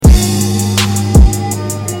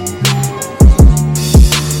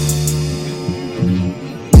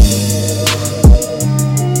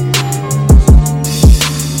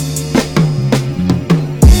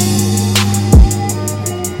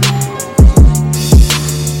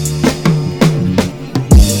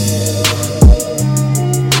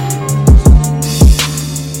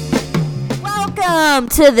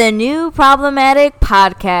to the new problematic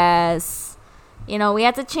podcast. You know, we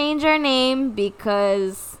had to change our name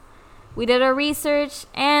because we did our research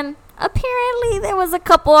and apparently there was a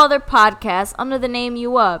couple other podcasts under the name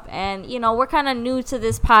You Up. And, you know, we're kind of new to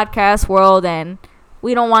this podcast world and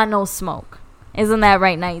we don't want no smoke. Isn't that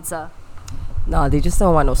right, Naitza? No, they just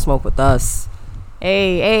don't want no smoke with us.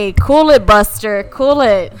 Hey, cool it, Buster. Cool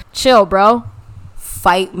it. Chill, bro.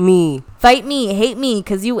 Fight me. Fight me. Hate me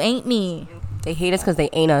because you ain't me. They hate us because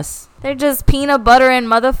they ain't us. They're just peanut butter and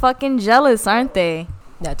motherfucking jealous, aren't they?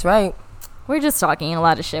 That's right. We're just talking a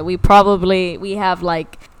lot of shit. We have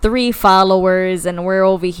like 3 followers and we're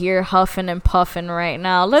over here huffing and puffing right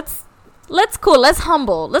now. Let's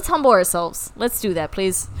humble ourselves. Let's do that,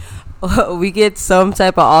 please. We get some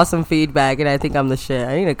type of awesome feedback and I think I'm the shit.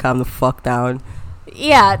 I need to calm the fuck down.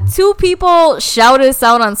 Yeah, 2 people shout us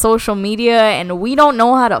out on social media and we don't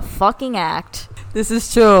know how to fucking act. This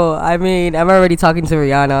is true. I mean, I'm already talking to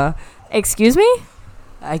Rihanna. Excuse me?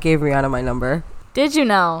 I gave Rihanna my number. Did you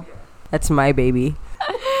know? That's my baby.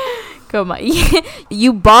 Come on.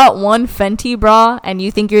 You bought one Fenty bra and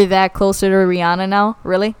you think you're that closer to Rihanna now?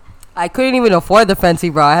 Really? I couldn't even afford the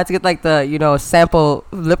Fenty bra. I had to get like the, sample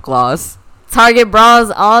lip gloss. Target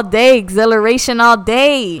bras all day. Exhilaration all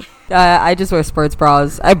day. I just wear sports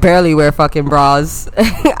bras. I barely wear fucking bras.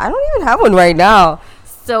 I don't even have one right now.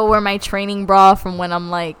 Still wear my training bra from when I'm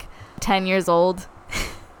like 10 years old.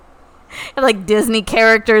 Have like Disney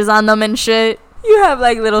characters on them and shit. You have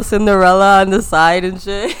like little Cinderella on the side and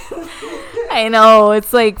shit. I know.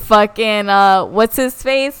 It's like fucking, what's his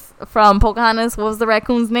face from Pocahontas? What was the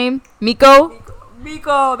raccoon's name? Miko,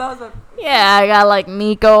 that was a... Yeah, I got like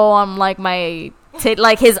Miko on like my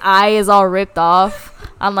like his eye is all ripped off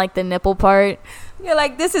on like the nipple part. You're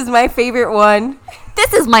like, this is my favorite one.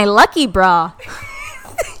 This is my lucky bra.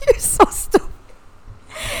 You're so stupid.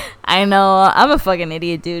 I know. I'm a fucking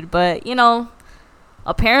idiot, dude. But,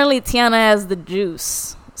 apparently Tianna has the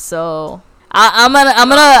juice. So I'm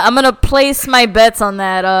gonna place my bets on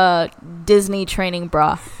that Disney training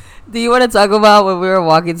bra. Do you want to talk about when we were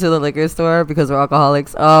walking to the liquor store because we're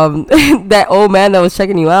alcoholics? That old man that was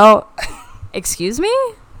checking you out. Excuse me?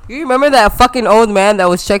 You remember that fucking old man that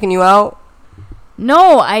was checking you out?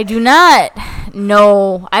 No, I do not.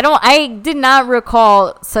 No, I don't. I did not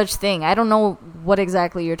recall such thing. I don't know what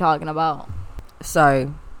exactly you're talking about.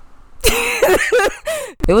 Sorry.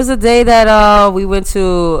 It was the day that we went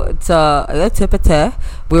to Tipete.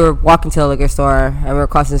 We were walking to the liquor store and we were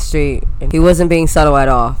crossing the street and he wasn't being subtle at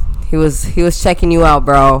all. He was checking you out,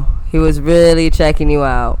 bro. He was really checking you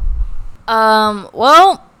out.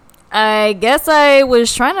 Well, I guess I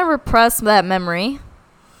was trying to repress that memory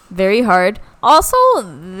very hard. Also,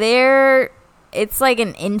 it's like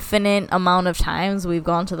an infinite amount of times we've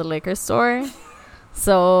gone to the liquor store.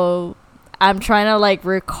 So I'm trying to like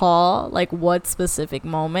recall like what specific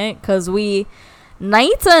moment, because Naitza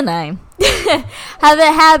and I have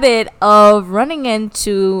a habit of running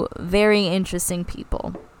into very interesting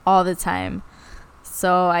people all the time.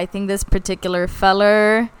 So I think this particular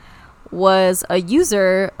feller was a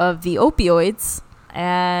user of the opioids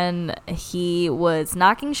and he was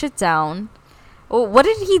knocking shit down. What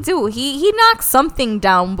did he do? He knocked something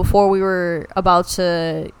down before we were about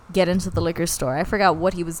to get into the liquor store. I forgot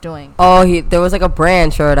what he was doing. Oh, there was like a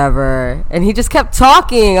branch or whatever, and he just kept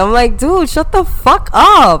talking. I'm like, dude, shut the fuck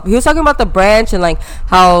up. He was talking about the branch and like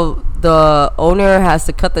how the owner has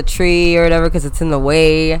to cut the tree or whatever because it's in the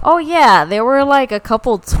way. Oh yeah, there were like a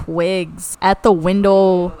couple twigs at the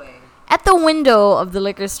window of the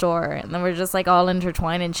liquor store, and then we're just like all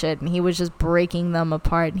intertwined and shit, and he was just breaking them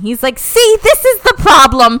apart, and he's like, see, this is the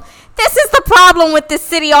problem with this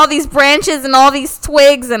city, all these branches and all these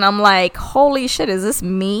twigs. And I'm like, holy shit, is this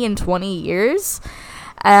me in 20 years?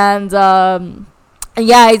 And yeah,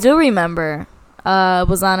 I do remember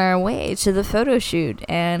was on our way to the photo shoot,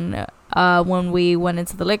 and when we went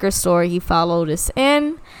into the liquor store, he followed us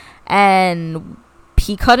in and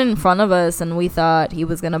he cut in front of us, and we thought he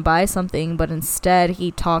was going to buy something, but instead he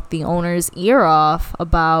talked the owner's ear off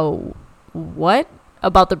about what?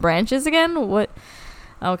 About the branches again? What?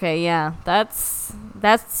 Okay, yeah, that's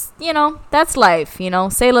life,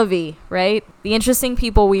 c'est la vie, right? The interesting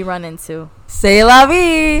people we run into. C'est la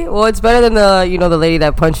vie. Well, it's better than the lady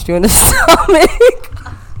that punched you in the stomach.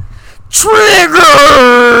 Triggered.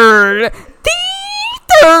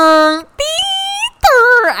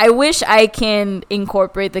 I wish I can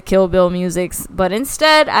incorporate the Kill Bill musics, but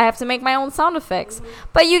instead I have to make my own sound effects.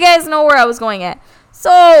 But you guys know where I was going at.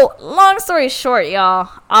 So, long story short, y'all,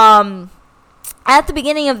 at the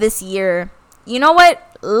beginning of this year, you know what?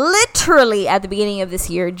 Literally at the beginning of this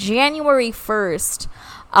year, January 1st,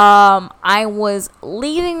 I was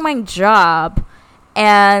leaving my job,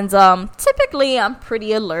 and typically I'm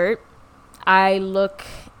pretty alert. I look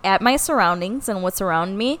at my surroundings and what's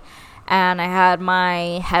around me, and I had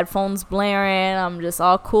my headphones blaring. I'm just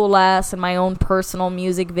all cool ass in my own personal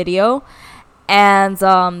music video, and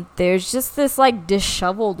there's just this like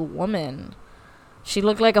disheveled woman. She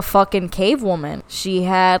looked like a fucking cave woman. She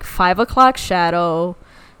had 5 o'clock shadow.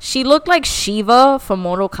 She looked like Shiva from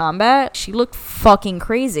Mortal Kombat. She looked fucking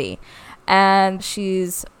crazy. And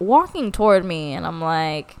she's walking toward me, and I'm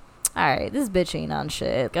like, alright, this bitch ain't on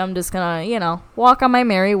shit. I'm just gonna, walk on my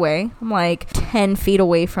merry way. I'm like 10 feet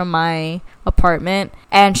away from my apartment,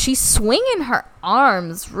 and she's swinging her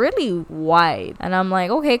arms really wide. And I'm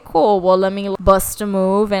like, okay, cool. Well, let me bust a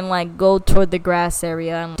move and like go toward the grass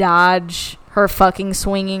area and dodge her fucking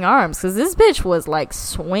swinging arms. Because this bitch was like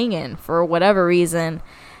swinging for whatever reason.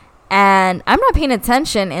 And I'm not paying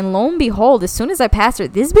attention, and lo and behold, as soon as I pass her,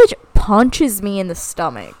 this bitch punches me in the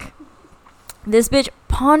stomach.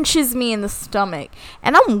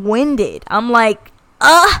 And I'm winded. I'm like,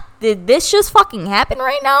 did this just fucking happen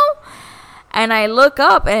right now? And I look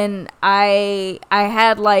up, and I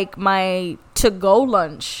had like my to-go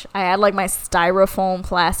lunch. I had like my styrofoam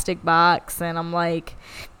plastic box, and I'm like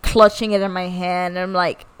clutching it in my hand, and I'm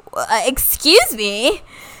like, excuse me?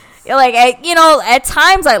 Like, at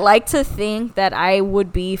times I like to think that I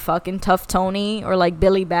would be fucking Tough Tony or like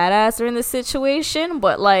Billy Badass in this situation,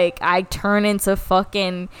 but like I turn into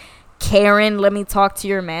fucking Karen, let me talk to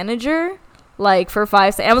your manager, like for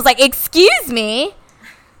 5 seconds. I was like, excuse me,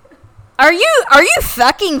 are you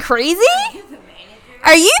fucking crazy?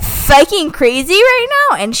 Are you fucking crazy right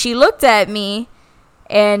now? And she looked at me,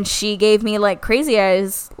 and she gave me, like, crazy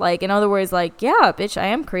eyes. Like, in other words, like, yeah, bitch, I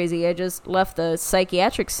am crazy. I just left the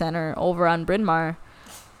psychiatric center over on Bryn Mawr.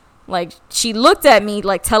 Like, she looked at me,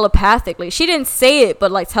 like, telepathically. She didn't say it,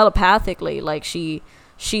 but, like, telepathically. Like, she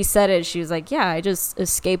said it. She was like, yeah, I just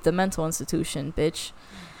escaped the mental institution, bitch.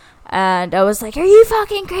 And I was like, are you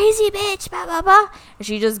fucking crazy, bitch? Blah, blah, blah. And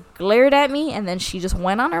she just glared at me, and then she just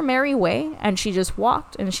went on her merry way, and she just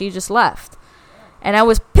walked, and she just left. And I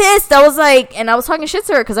was pissed. I was like, and I was talking shit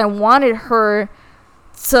to her because I wanted her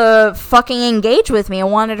to fucking engage with me. I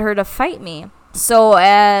wanted her to fight me. So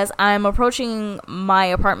as I'm approaching my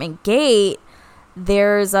apartment gate,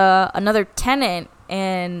 there's another tenant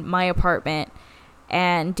in my apartment.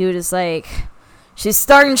 And dude is like, she's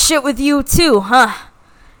starting shit with you too, huh?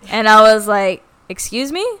 And I was like,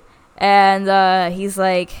 excuse me? And he's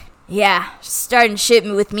like, yeah, she's starting shit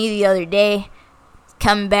with me the other day.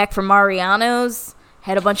 Coming back from Mariano's,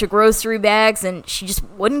 had a bunch of grocery bags, and she just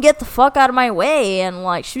wouldn't get the fuck out of my way, and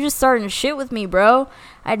like she was just starting to shit with me, bro.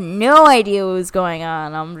 I had no idea what was going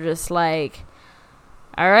on. I'm just like,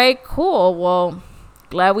 all right, cool. Well,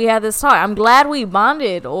 glad we had this talk. I'm glad we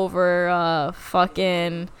bonded over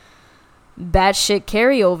fucking batshit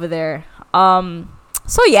Carrie over there.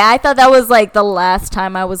 So yeah, I thought that was like the last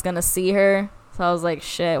time I was gonna see her. So I was like,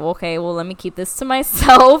 shit, okay, well, let me keep this to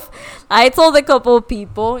myself. I told a couple of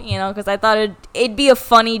people, because I thought it'd be a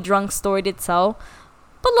funny drunk story to tell.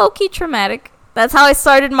 But low-key traumatic. That's how I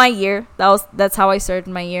started my year. That's how I started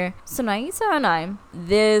my year. So Naitza and I,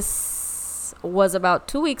 this was about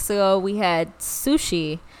 2 weeks ago. We had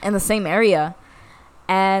sushi in the same area.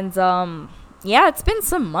 And, yeah, it's been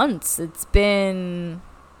some months. It's been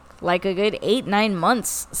like a good 8-9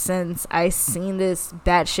 months since I seen this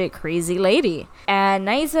batshit crazy lady. And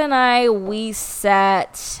Naitza and I, we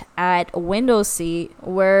sat at a window seat.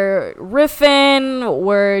 We're riffing,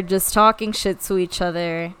 we're just talking shit to each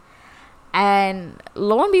other. And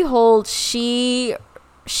lo and behold, she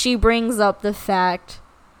brings up the fact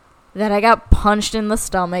that I got punched in the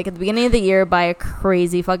stomach at the beginning of the year by a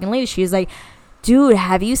crazy fucking lady. She's like, dude,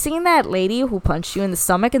 have you seen that lady who punched you in the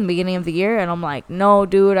stomach in the beginning of the year? And I'm like, no,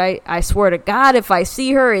 dude, I swear to God, if I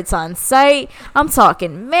see her, it's on sight. I'm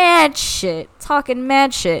talking mad shit.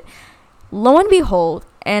 Lo and behold,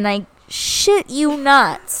 and I shit you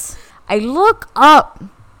not, I look up,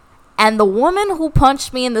 and the woman who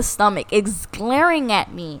punched me in the stomach is glaring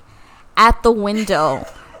at me at the window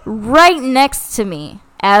right next to me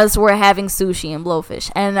as we're having sushi and blowfish.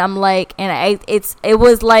 And I'm like, and it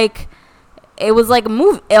was like a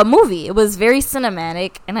movie. It was very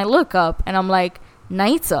cinematic. And I look up, and I'm like,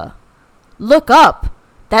 Naitza, look up.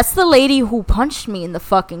 That's the lady who punched me in the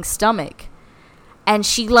fucking stomach. And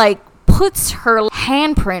she, like, puts her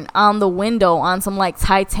handprint on the window on some, like,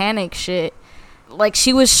 Titanic shit. Like,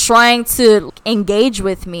 she was trying to engage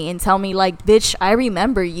with me and tell me, like, bitch, I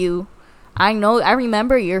remember you. I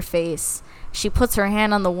remember your face. She puts her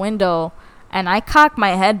hand on the window, and I cock my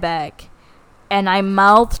head back. And I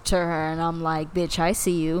mouthed to her, and I'm like, bitch, I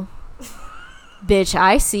see you. Bitch,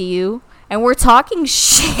 I see you. And we're talking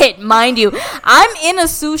shit, mind you. I'm in a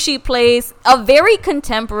sushi place, a very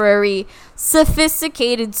contemporary,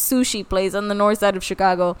 sophisticated sushi place on the north side of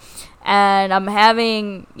Chicago. And I'm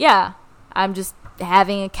just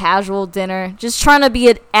having a casual dinner, just trying to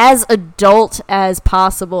be as adult as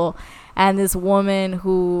possible. And this woman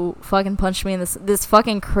who fucking punched me in this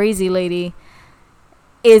fucking crazy lady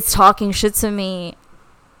is talking shit to me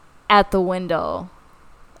at the window.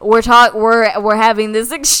 We're having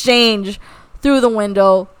this exchange through the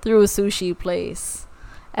window through a sushi place,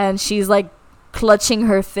 and she's like clutching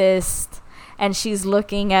her fist, and she's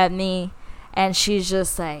looking at me, and she's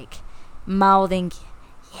just like mouthing,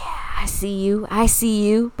 yeah, I see you,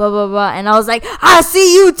 blah blah blah. And I was like, I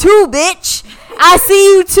see you too, bitch, I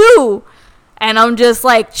see you too. And I'm just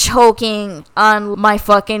like choking on my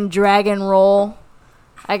fucking dragon roll.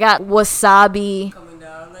 I got wasabi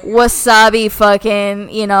fucking,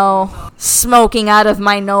 smoking out of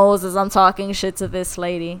my nose as I'm talking shit to this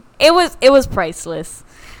lady. It was priceless.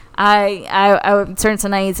 I turned to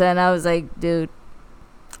Naitza and I was like, dude,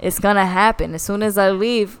 it's gonna happen. As soon as I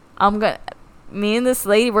leave, me and this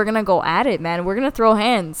lady, we're gonna go at it, man. We're gonna throw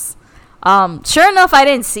hands. Sure enough, I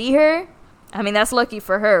didn't see her. I mean, that's lucky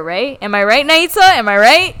for her, right? Am I right, Naitza? Am I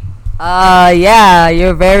right? Yeah,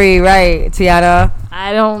 you're very right, Tianna.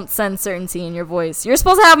 I don't sense certainty in your voice. You're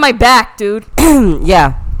supposed to have my back, dude.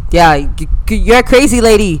 Yeah, you're a crazy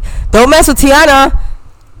lady. Don't mess with Tianna.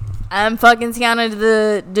 I'm fucking Tianna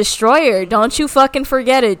the Destroyer. Don't you fucking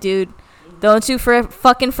forget it, dude. Don't you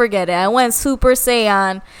fucking forget it. I went Super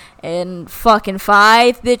Saiyan and fucking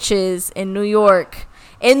 5 bitches in New York.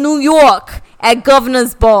 At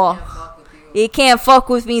Governor's Ball. You can't fuck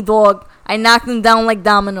with me, dog. I knocked them down like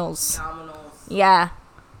dominoes. Yeah.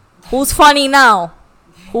 Who's funny now?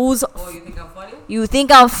 Oh, you think I'm funny? You think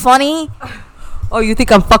I'm funny? Oh, you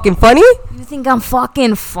think I'm fucking funny? You think I'm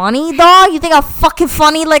fucking funny, dog? You think I'm fucking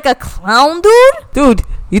funny like a clown, dude? Dude,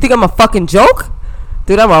 you think I'm a fucking joke?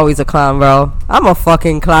 Dude, I'm always a clown, bro. I'm a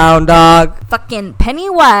fucking clown, dog. Fucking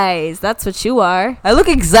Pennywise. That's what you are. I look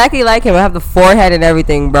exactly like him. I have the forehead and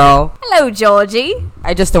everything, bro. Hello, Georgie.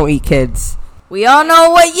 I just don't eat kids. We all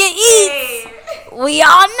know what you eat. We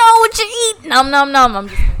all know what you eat. Nom, nom, nom.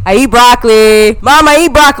 I eat broccoli. Mom, I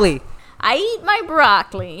eat broccoli. I eat my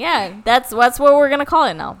broccoli. Yeah, that's what we're going to call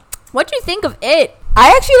it now. What do you think of it? I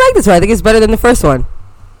actually like this one. I think it's better than the first one.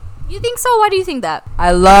 You think so? Why do you think that?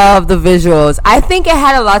 I love the visuals. I think it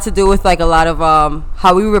had a lot to do with like a lot of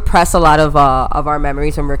how we repress a lot of our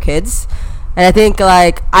memories when we're kids. And I think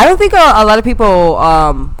like I don't think a lot of people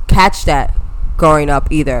catch that growing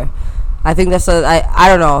up either. I think that's I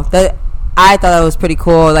don't know. I thought that was pretty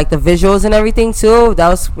cool, like the visuals and everything too. That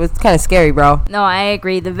was kind of scary, bro. No, I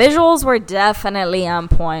agree. The visuals were definitely on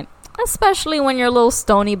point, especially when you're a little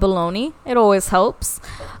stony baloney. It always helps.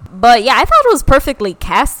 But yeah, I thought it was perfectly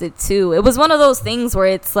casted too. It was one of those things where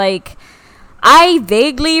it's like I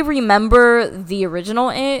vaguely remember the original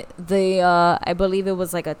I believe it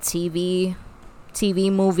was like a TV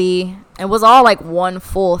movie. It was all like one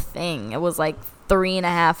full thing. It was like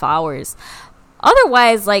 3.5 hours.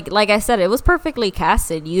 Otherwise, like I said, it was perfectly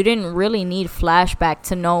casted. You didn't really need flashback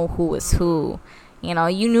to know who was who. You know,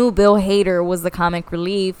 you knew Bill Hader was the comic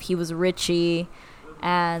relief. He was Richie.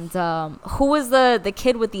 And who was the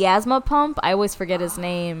kid with the asthma pump? I always forget his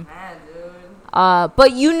name. Man, dude.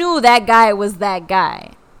 But you knew that guy was that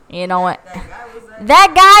guy. You know what?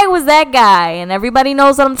 That guy was that guy, and everybody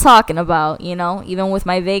knows what I'm talking about, you know, even with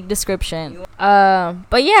my vague description.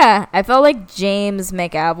 But yeah, I felt like James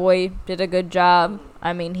McAvoy did a good job.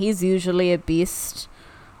 I mean, he's usually a beast.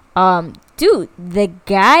 Dude, the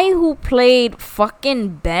guy who played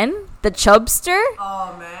fucking Ben, the chubster.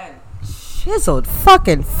 Oh, man. Chiseled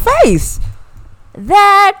fucking face.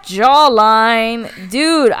 That jawline.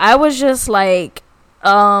 Dude, I was just like,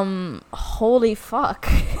 holy fuck.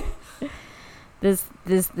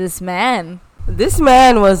 This man. This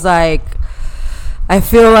man was like, I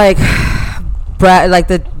feel like Brad, like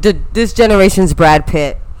this generation's Brad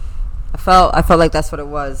Pitt. I felt like that's what it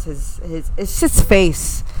was. It's his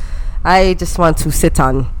face. I just want to sit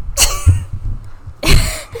on.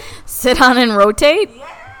 Sit on and rotate? Yeah.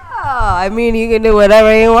 I mean, you can do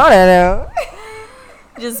whatever you want to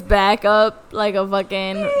do. Just back up like a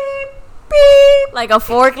fucking beep, like a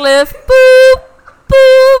forklift. Boop,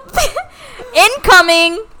 boop.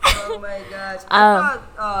 Incoming. Oh my gosh. I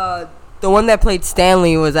thought the one that played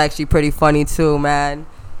Stanley was actually pretty funny too, man.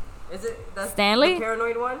 Is it Stanley? The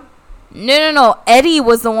paranoid one? No. Eddie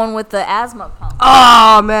was the one with the asthma pump.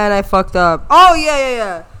 Oh man, I fucked up. Oh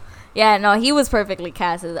yeah. Yeah, no, he was perfectly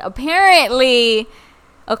casted. Apparently,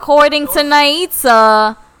 according to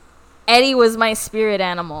Naitza, Eddie was my spirit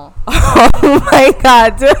animal. Oh my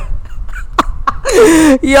god, dude.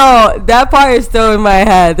 Yo, that part is still in my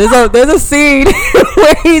head. There's a scene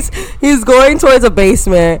where he's going towards a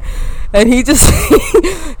basement, and he just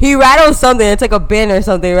he rattles something. It's like a bin or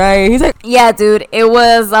something, right? He's like, yeah, dude. It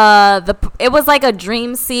was like a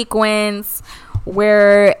dream sequence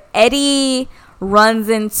where Eddie runs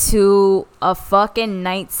into a fucking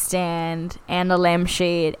nightstand and a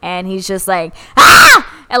lampshade, and he's just like,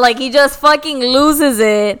 ah, and like he just fucking loses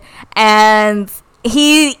it, and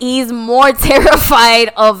he's more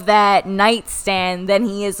terrified of that nightstand than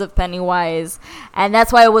he is of Pennywise. And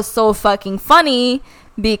that's why it was so fucking funny,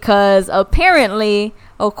 because apparently,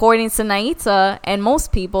 according to Naitza and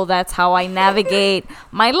most people, that's how I navigate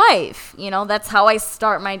my life. You know, that's how I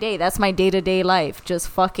start my day. That's my day-to-day life, just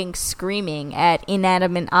fucking screaming at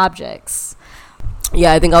inanimate objects.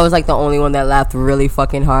 yeah, I think I was like the only one that laughed really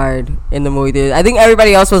fucking hard in the movie, dude. I think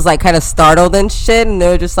everybody else was like kind of startled and shit, and they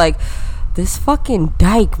were just like, this fucking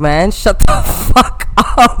dyke, man, shut the fuck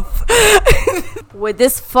up. With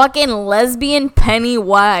this fucking lesbian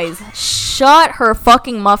Pennywise, shut her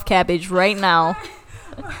fucking muff cabbage right now.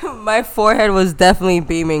 My forehead was definitely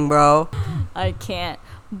beaming, bro. I can't.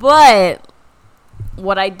 But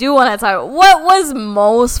what I do want to talk, what was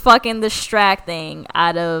most fucking distracting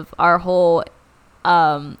out of our whole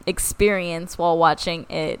experience while watching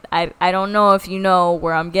it? I don't know if you know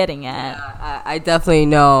where I'm getting at. Yeah, I definitely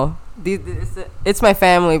know. It's my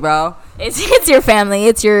family, bro. It's your family.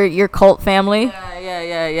 It's your cult family.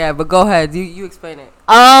 Yeah. But go ahead. You explain it.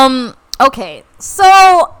 Okay. So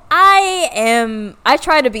I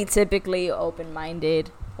try to be typically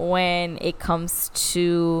open-minded when it comes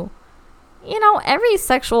to, you know, every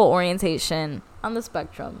sexual orientation on the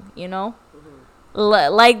spectrum, you know? Mm-hmm.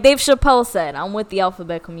 Like Dave Chappelle said, I'm with the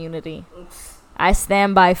alphabet community. I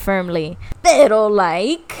stand by firmly. Pero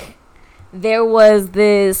like, there was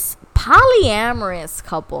this polyamorous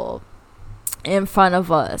couple in front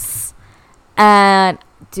of us, and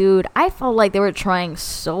dude, I felt like they were trying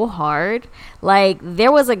so hard. Like,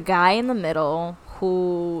 there was a guy in the middle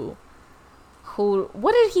who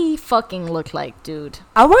what did he fucking look like, dude?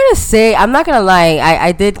 I want to say, I'm not gonna lie,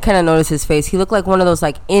 I did kind of notice his face. He looked like one of those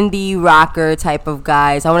like indie rocker type of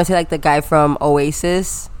guys. I want to say like the guy from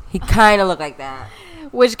Oasis. He kind of looked like that.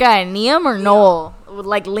 Which guy, Liam or Noel?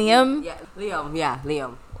 Like Liam? Yeah, Liam. Yeah,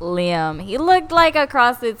 Liam. He looked like a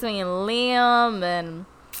cross between Liam and,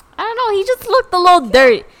 I don't know, he just looked a little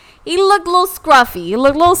dirty. He looked a little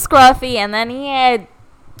scruffy. And then he had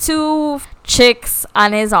two chicks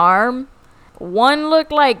on his arm. One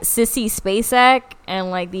looked like Sissy Spacek,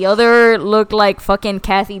 and like the other looked like fucking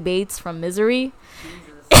Kathy Bates from Misery.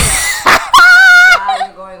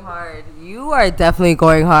 You're going hard. You are definitely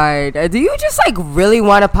going hard. Do you just like really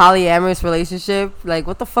want a polyamorous relationship? Like,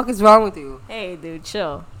 what the fuck is wrong with you? Hey, dude,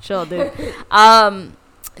 chill, dude.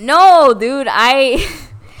 No, dude, I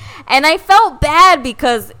felt bad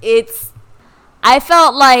because I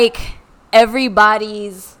felt like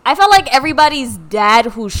everybody's dad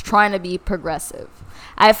who's trying to be progressive.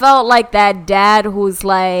 I felt like that dad who's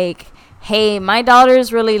like, hey, my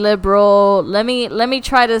daughter's really liberal. Let me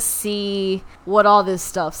try to see what all this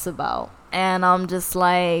stuff's about. And I'm just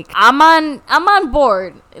like, I'm on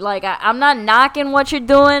board. Like, I'm not knocking what you're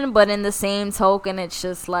doing, but in the same token, it's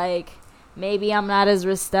just like, maybe I'm not as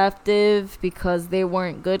receptive because they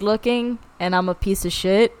weren't good looking and I'm a piece of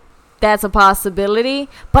shit. That's a possibility.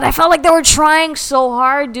 But I felt like they were trying so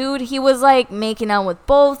hard, dude. He was like making out with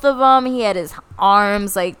both of them. He had his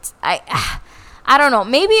arms like, I don't know.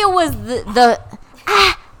 Maybe it was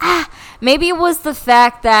maybe it was the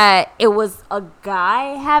fact that it was a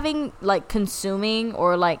guy having, like, consuming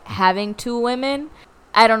or, like, having two women.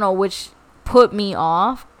 I don't know, which put me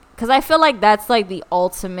off. Because I feel like that's, like, the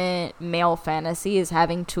ultimate male fantasy is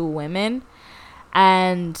having two women.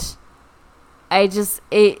 And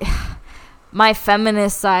my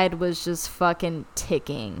feminist side was just fucking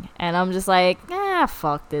ticking. And I'm just like,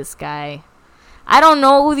 fuck this guy. I don't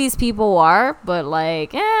know who these people are, but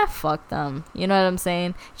like, fuck them. You know what I'm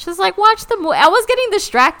saying? It's just like, watch the movie. I was getting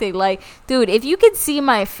distracted. Like, dude, if you could see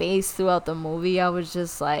my face throughout the movie, I was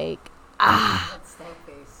just like,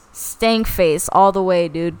 stank face all the way,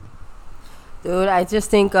 dude. Dude, I just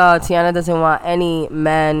think Tianna doesn't want any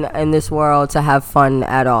men in this world to have fun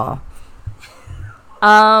at all.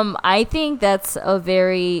 I think that's a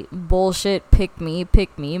very bullshit pick me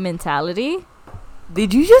mentality.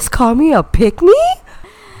 Did you just call me a pick-me?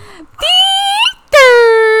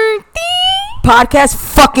 Podcast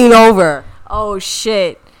fucking over. Oh,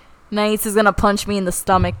 shit. Naitza's gonna punch me in the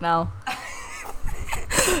stomach now.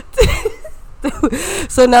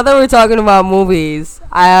 So now that we're talking about movies,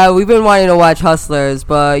 we've been wanting to watch Hustlers,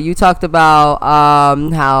 but you talked about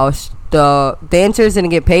how the dancers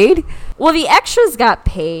didn't get paid. Well, the extras got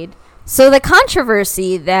paid. So the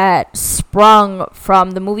controversy that sprung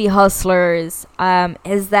from the movie Hustlers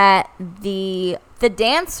is that the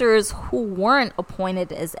dancers who weren't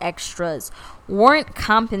appointed as extras weren't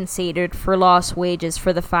compensated for lost wages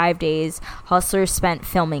for the 5 days Hustlers spent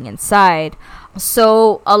filming inside.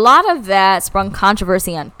 So a lot of that sprung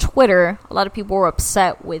controversy on Twitter. A lot of people were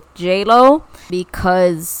upset with J-Lo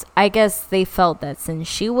because I guess they felt that since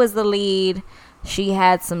she was the lead, she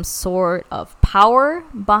had some sort of power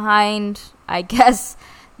behind, I guess,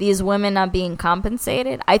 these women not being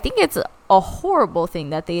compensated. I think it's a horrible thing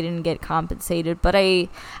that they didn't get compensated, but I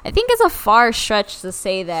think it's a far stretch to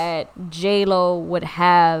say that J-Lo would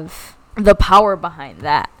have the power behind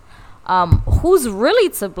that. Who's really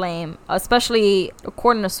to blame, especially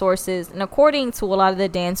according to sources and according to a lot of the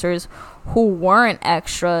dancers who weren't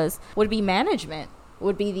extras, would be management,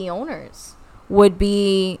 would be the owners, would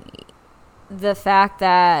be the fact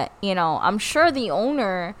that, you know, I'm sure the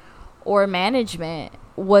owner or management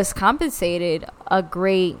was compensated a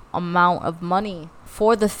great amount of money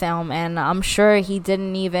for the film, and I'm sure they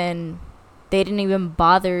didn't even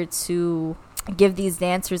bother to give these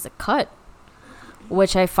dancers a cut,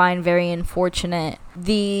 which I find very unfortunate.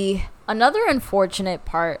 Another unfortunate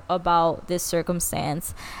part about this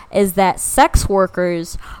circumstance is that sex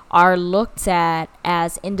workers are looked at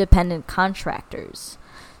as independent contractors.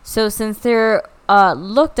 So since they're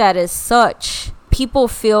looked at as such, people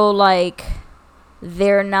feel like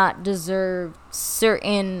they're not deserved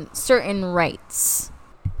certain rights.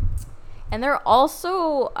 And they're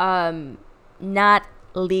also not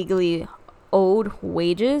legally owed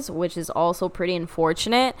wages, which is also pretty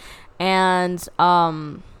unfortunate. And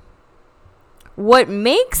what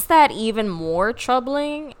makes that even more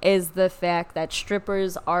troubling is the fact that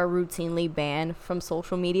strippers are routinely banned from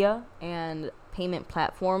social media and payment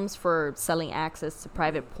platforms for selling access to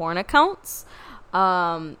private porn accounts.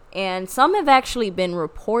 And some have actually been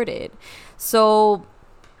reported. So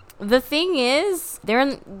the thing is,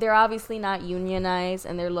 they're obviously not unionized,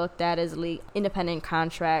 and they're looked at as independent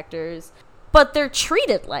contractors, but they're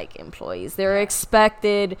treated like employees. They're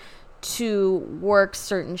expected to work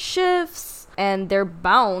certain shifts, and they're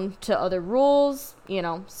bound to other rules, you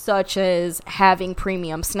know, such as having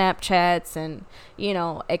premium Snapchats and, you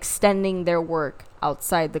know, extending their work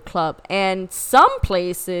outside the club. And some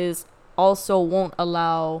places also won't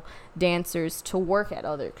allow dancers to work at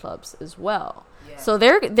other clubs as well. Yeah. So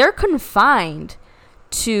they're confined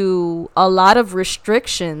to a lot of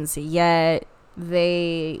restrictions, yet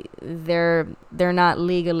they're not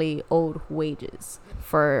legally owed wages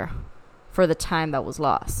for the time that was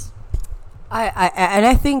lost.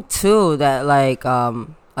 I think too that like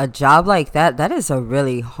a job like that is a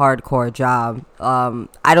really hardcore job.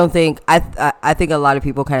 I think a lot of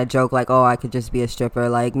people kind of joke like, oh, I could just be a stripper.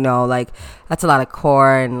 Like, no, like that's a lot of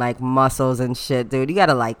core and like muscles and shit, dude. You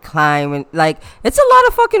gotta like climb and like it's a lot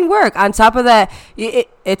of fucking work. On top of that,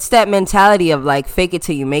 it's that mentality of like fake it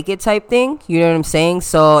till you make it type thing. You know what I'm saying?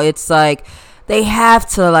 So it's like they have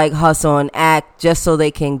to like hustle and act just so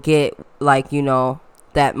they can get like, you know,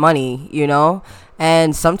 that money, you know.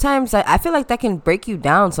 And sometimes I feel like that can break you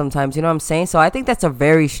down sometimes, you know what I'm saying? So I think that's a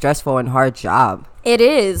very stressful and hard job. It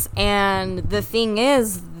is. And the thing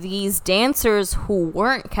is, these dancers who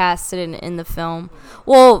weren't casted in the film,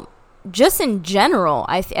 well, just in general,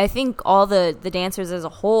 I think all the dancers as a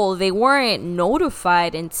whole, they weren't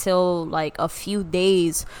notified until like a few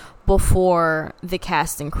days before the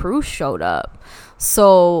cast and crew showed up.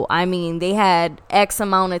 So, I mean, they had X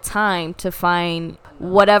amount of time to find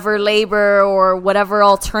whatever labor or whatever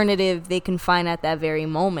alternative they can find at that very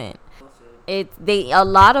moment. A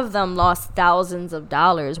lot of them lost thousands of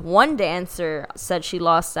dollars. One dancer said she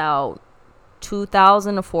lost out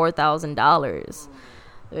 $2,000 to $4,000,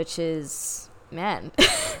 which is, man,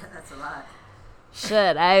 that's a lot.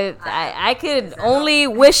 Shit, I could only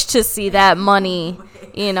wish to see that money.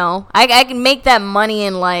 You know, I can make that money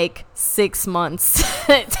in like 6 months.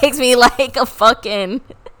 It takes me like a fucking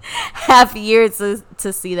half year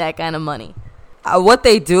to see that kind of money. What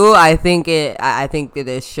they do, I think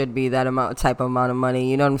it should be that type of amount of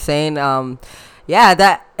money. You know what I'm saying? Yeah,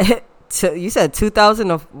 that. You said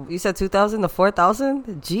 2,000. You said 2,000 to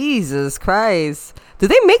 4,000. Jesus Christ! Do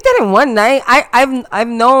they make that in one night?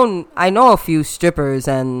 I know a few strippers,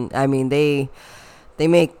 and I mean they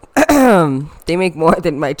make they make more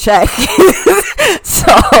than my check.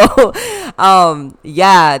 So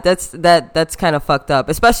Yeah, that's kind of fucked up,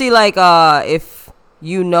 especially like if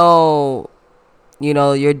you know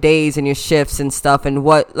your days and your shifts and stuff, and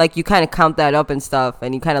what, like, you kind of count that up and stuff,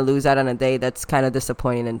 and you kind of lose out on a day. That's kind of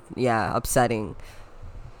disappointing and upsetting.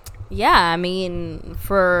 Yeah, I mean,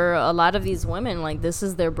 for a lot of these women, like, this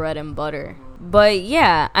is their bread and butter. But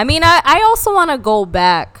yeah, I mean, I also want to go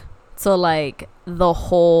back to like the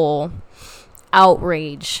whole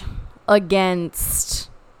outrage against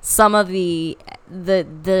some of the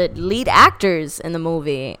lead actors in the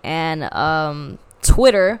movie, and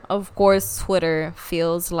Twitter, of course. Twitter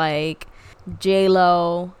feels like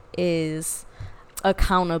J-Lo is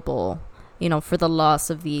accountable, for the loss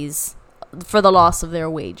of their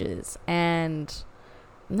wages. And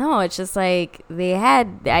no, it's just like they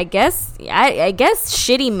had, I guess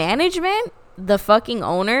shitty management, the fucking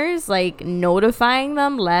owners, like, notifying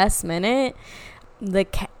them last minute. The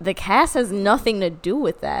cast has nothing to do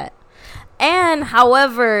with that. And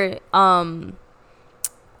however,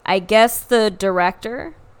 I guess the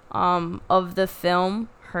director of the film,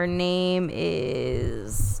 her name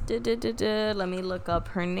is let me look up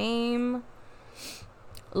her name.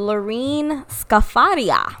 Lorene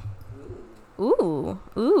Scafaria.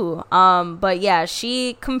 But yeah,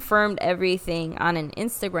 she confirmed everything on an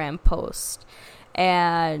Instagram post,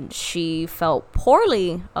 and she felt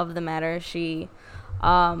poorly of the matter.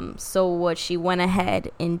 So what she went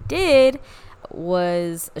ahead and did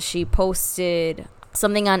was she posted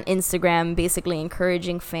something on Instagram, basically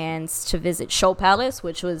encouraging fans to visit Show Palace,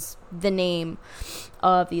 which was the name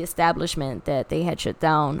of the establishment that they had shut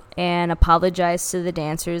down, and apologized to the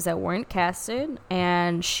dancers that weren't casted.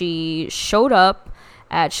 And she showed up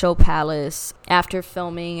at Show Palace after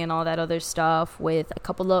filming and all that other stuff with a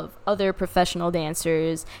couple of other professional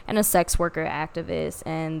dancers and a sex worker activist,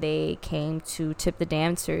 and they came to tip the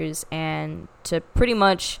dancers and to pretty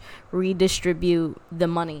much redistribute the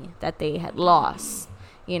money that they had lost,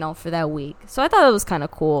 for that week. So I thought it was kind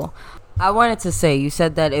of cool. I wanted to say, you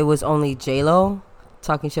said that it was only J-Lo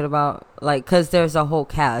talking shit about, like, because there's a whole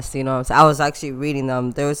cast, so I was actually reading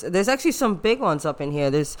them. There's actually some big ones up in here.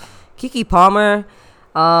 There's Keke Palmer.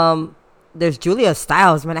 There's Julia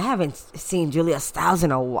Stiles. Man, I haven't seen Julia Stiles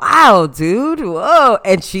in a while, dude. Whoa.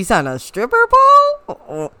 And she's on a stripper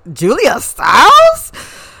pole? Julia Stiles?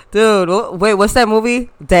 Dude, wait, what's that movie?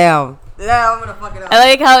 Damn. Yeah, I'm gonna fuck it up. I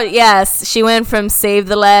like how, yes, she went from Save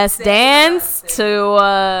the Last Dance to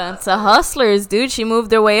Hustlers, dude. She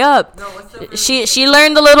moved her way up. No, she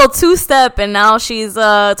learned a little two-step, and now she's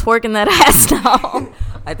twerking that ass now.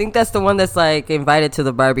 I think that's the one that's, like, invited to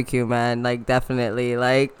the barbecue, man. Like, definitely.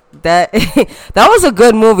 Like, that that was a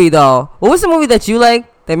good movie, though. What was the movie that you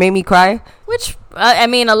liked that made me cry? Which, I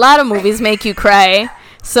mean, a lot of movies make you cry.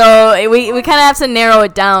 So we kind of have to narrow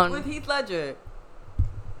it down. With Heath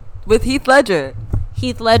Ledger.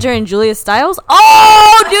 Heath Ledger and Julia Stiles?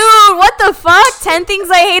 Oh, dude, what the fuck? 10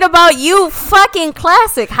 Things I Hate About You. Fucking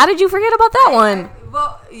classic. How did you forget about that one?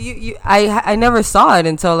 Well, I never saw it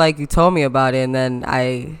until, like, you told me about it, and then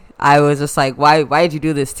I was just like, why did you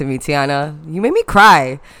do this to me, Tianna? You made me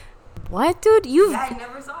cry. What, dude? I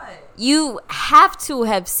never saw it. You have to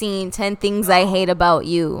have seen 10 Things I Hate About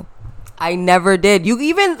You. I never did. You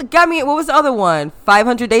even got me, what was the other one?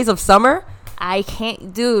 500 Days of Summer? I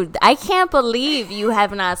can't believe you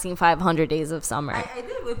have not seen 500 Days of Summer. I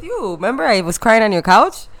did with you. Remember, I was crying on your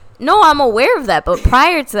couch? No, I'm aware of that, but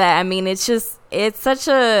prior to that, I mean, it's such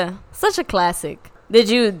a classic.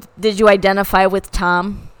 Did you identify with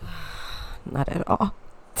Tom? Not at all.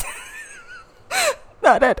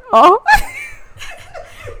 Not at all.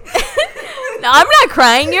 No, I'm not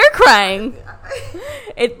crying. You're crying.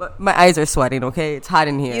 My eyes are sweating, okay? It's hot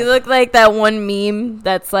in here. You look like that one meme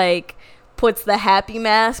that's like puts the happy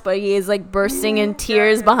mask, but he is like bursting in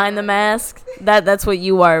tears behind the mask. That's what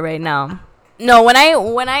you are right now. No, when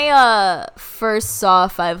I first saw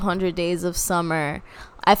 500 Days of Summer,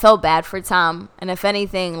 I felt bad for Tom, and if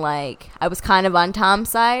anything, like, I was kind of on Tom's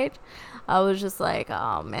side. I was just like,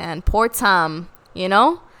 oh man, poor Tom,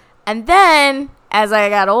 And then as I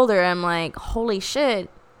got older, I'm like, holy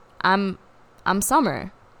shit, I'm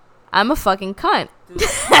Summer. I'm a fucking cunt.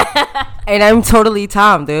 And I'm totally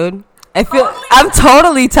Tom, dude. I'm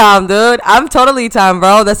totally Tom, dude. I'm totally Tom,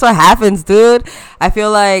 bro. That's what happens, dude. I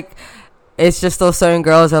feel like it's just those certain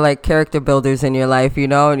girls are like character builders in your life,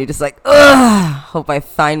 and you're just like, ugh, hope I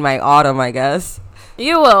find my Autumn, I guess.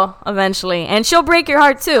 You will eventually, and she'll break your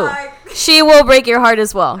heart too. She will break your heart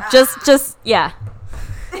as well. Just yeah.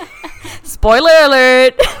 Spoiler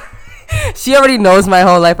alert. She already knows my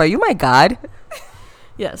whole life. Are you my God?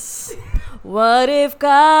 Yes. What if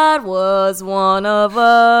God was one of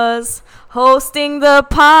us? hosting the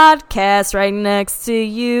podcast right next to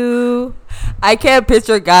you. I can't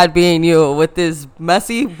picture God being you with this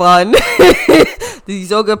messy bun, these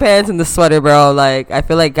yoga pants, and the sweater, bro. Like, I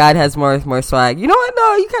feel like God has more swag. You know what?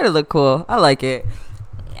 No, you kind of look cool. I like it.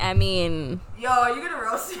 I mean, yo, you're gonna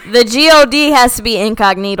roast me. The God has to be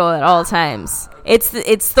incognito at all times. It's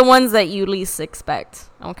the ones that you least expect.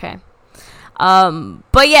 Okay.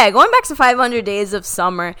 But yeah, going back to 500 Days of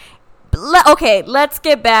Summer. Okay, let's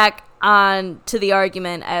get back on to the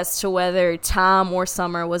argument as to whether Tom or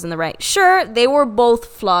Summer was in the right. Sure, they were both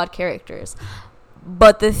flawed characters.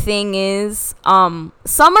 But the thing is,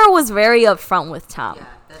 Summer was very upfront with Tom. Yeah,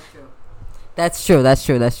 that's true. That's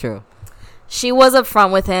true. She was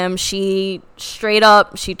upfront with him. She straight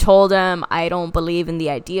up, she told him, I don't believe in the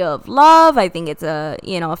idea of love. I think it's a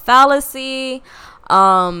fallacy.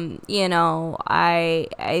 I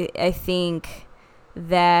think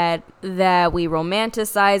that we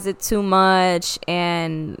romanticize it too much,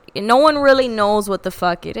 and no one really knows what the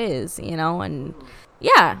fuck it is, and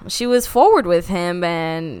yeah, she was forward with him,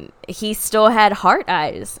 and he still had heart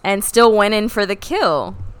eyes and still went in for the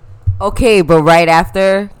kill. Okay, but right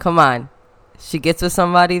after, come on, she gets with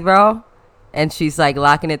somebody, bro, and she's like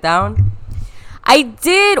locking it down.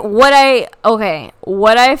 What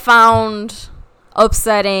I found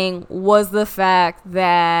upsetting was the fact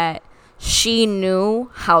that she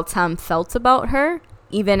knew how Tom felt about her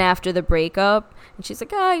even after the breakup, and she's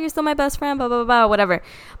like, oh, you're still my best friend, blah blah blah, whatever.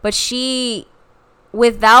 But she,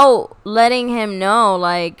 without letting him know,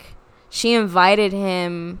 like, she invited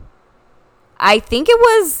him. I think it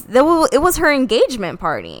was her engagement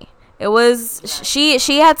party. It was she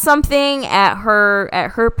had something at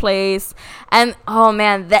her place, and oh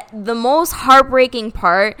man, the most heartbreaking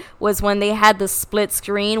part was when they had the split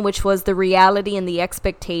screen, which was the reality and the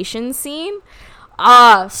expectation scene.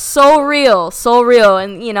 So real,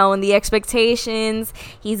 and in the expectations,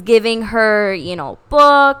 he's giving her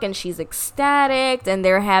book, and she's ecstatic, and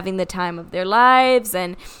they're having the time of their lives,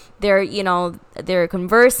 and they're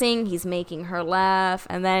conversing, he's making her laugh,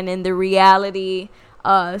 and then in the reality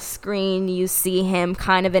screen, you see him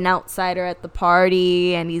kind of an outsider at the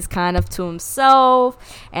party, and he's kind of to himself,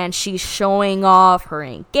 and she's showing off her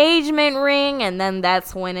engagement ring, and then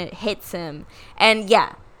that's when it hits him. And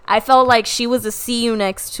yeah, I felt like she was a see you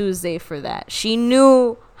next Tuesday for that. She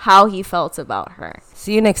knew how he felt about her.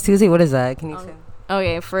 See you next Tuesday? What is that? Can you say?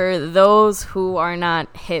 Okay, for those who are not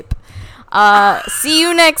hip, see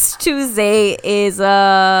you next Tuesday is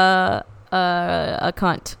a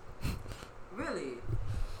cunt.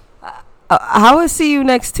 How is see you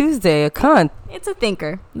next Tuesday a cunt? It's a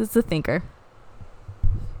thinker.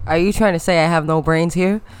 Are you trying to say I have no brains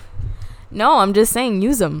here? No, I'm just saying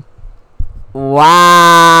use them.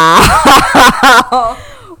 Wow.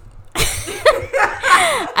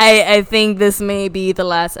 I think this may be the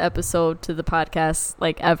last episode to the podcast,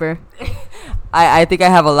 like, ever. I think I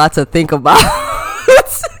have a lot to think about.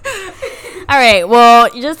 All right, well,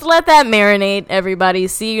 just let that marinate, everybody.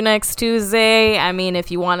 See you next Tuesday. I mean,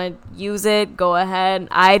 if you want to use it, go ahead.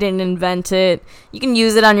 I didn't invent it. You can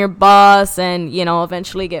use it on your boss and,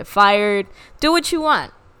 eventually get fired. Do what you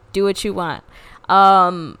want.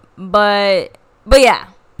 But yeah,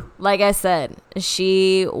 like I said,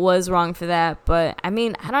 she was wrong for that. But I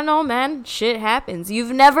mean, I don't know, man. Shit happens.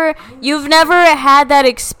 You've never had that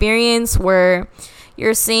experience where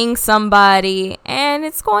you're seeing somebody and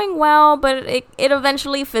it's going well, but it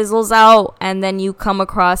eventually fizzles out, and then you come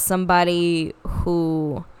across somebody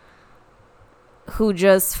who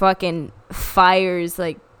just fucking fires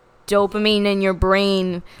like dopamine in your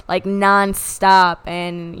brain like nonstop,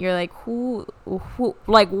 and you're like, who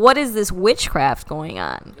like, what is this witchcraft going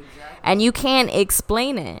on? Exactly. And you can't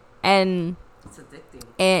explain it, and it's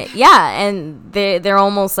addicting. And they're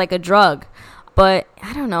almost like a drug. But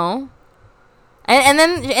I don't know. And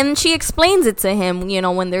then she explains it to him,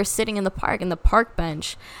 when they're sitting in the park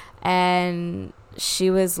bench, and she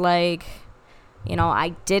was like,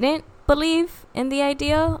 I didn't believe in the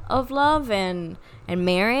idea of love and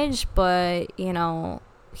marriage, but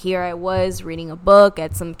here I was reading a book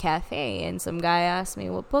at some cafe, and some guy asked me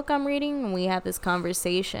what book I'm reading, and we had this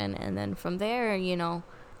conversation, and then from there,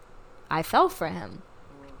 I fell for him.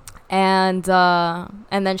 And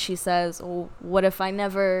then she says, well, what if I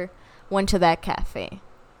never went to that cafe?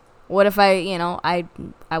 What if I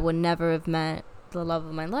would never have met the love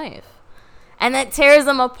of my life? And that tears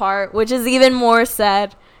them apart, which is even more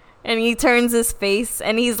sad. And he turns his face,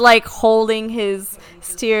 and he's like holding his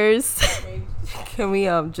tears. Can we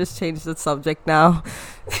just change the subject now?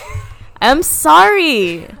 I'm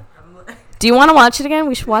sorry. Do you want to watch it again?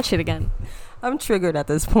 We should watch it again. I'm triggered at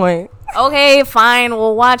this point. Okay, fine.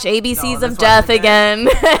 We'll watch ABCs of Death again.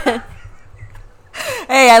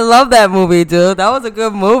 Hey, I love that movie, dude. That was a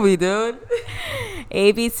good movie, dude.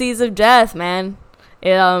 ABCs of Death, man.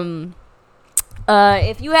 If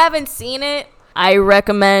you haven't seen it, I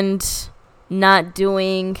recommend not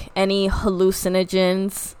doing any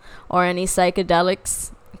hallucinogens or any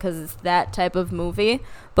psychedelics because it's that type of movie.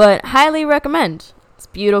 But highly recommend. It's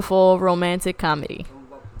beautiful, romantic comedy.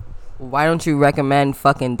 Why don't you recommend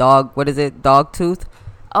fucking Dogtooth?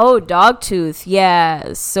 Oh, Dogtooth,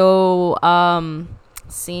 yeah. So,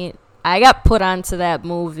 see, I got put onto that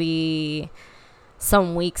movie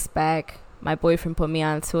some weeks back. My boyfriend put me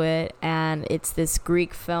onto it, and it's this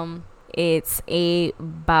Greek film. It's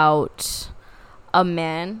about a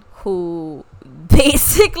man who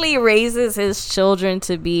basically raises his children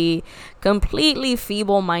to be completely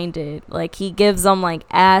feeble-minded. Like, he gives them, like,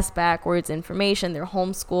 ass-backwards information. They're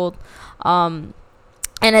homeschooled. And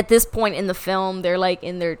at this point in the film, they're, like,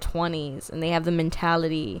 in their 20s, and they have the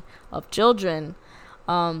mentality of children.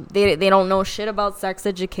 They don't know shit about sex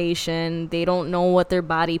education. They don't know what their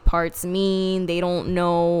body parts mean. They don't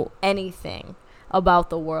know anything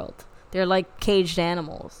about the world. They're like caged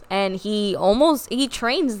animals. And he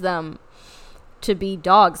trains them to be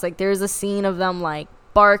dogs. Like, there's a scene of them, like,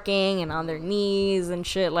 barking and on their knees and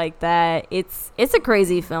shit like that. It's a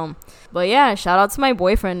crazy film. But yeah, shout out to my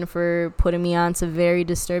boyfriend for putting me on to very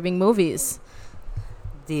disturbing movies.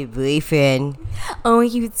 The boyfriend. Oh,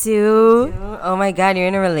 you do? Oh my god, you're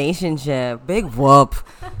in a relationship. Big whoop.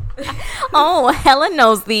 Oh, Helen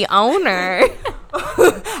knows the owner.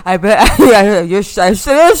 I bet.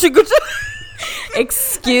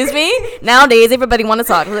 Excuse me? Nowadays, everybody want to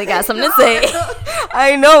talk. They got something to say.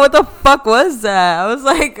 I know. What the fuck was that? I was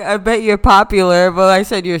like, I bet you're popular, but I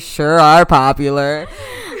said you sure are popular.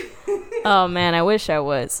 Oh, man, I wish I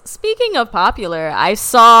was. Speaking of popular, I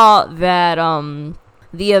saw that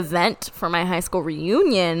the event for my high school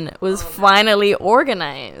reunion was finally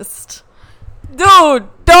organized. Dude, don't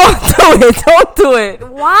do it. Don't do it.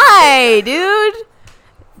 Why, dude?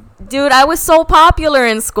 Dude, I was so popular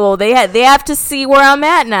in school. They have to see where I'm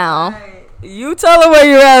at now. You tell them where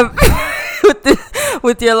you're at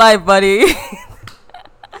with your life, buddy.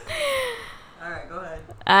 Alright, go ahead.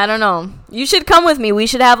 I don't know. You should come with me. We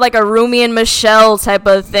should have like a Rumi and Michelle type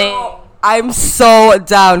of thing. No, I'm so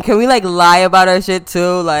down. Can we like lie about our shit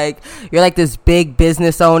too? like you're like this big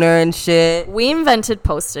business owner and shit. We invented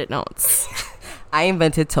post-it notes. I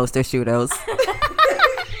invented toaster shooters.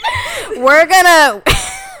 We're gonna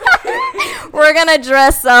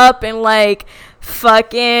dress up in like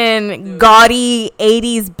fucking gaudy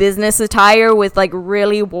 80s business attire with like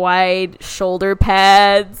really wide shoulder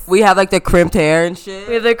pads. We have like the crimped hair and shit.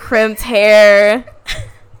 We have the crimped hair.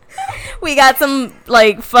 We got some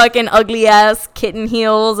like fucking ugly ass kitten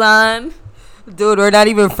heels on. Dude, we're not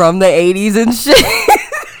even from the 80s and shit.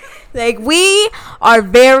 Like, we are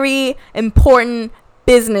very important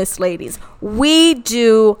business ladies. We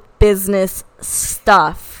do business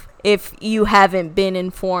stuff, if you haven't been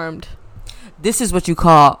informed. This is what you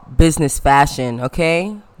call business fashion,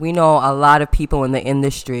 okay? We know a lot of people in the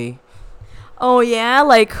industry. Oh, yeah?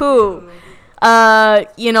 Like who?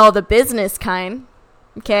 The business kind.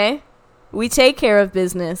 Okay? We take care of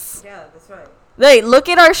business. Yeah, that's right. Like, look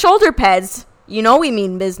at our shoulder pads. You know we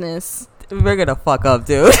mean business. We're gonna fuck up,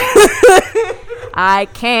 dude. I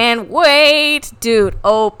can't wait. Dude,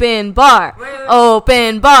 open bar. Wait.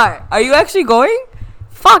 Open bar. Are you actually going?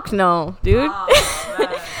 Fuck no, dude.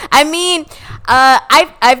 Oh, I mean,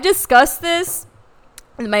 I've discussed this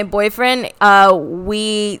with my boyfriend.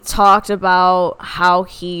 We talked about how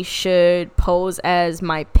he should pose as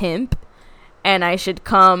my pimp, and I should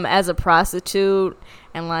come as a prostitute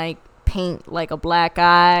and like paint like a black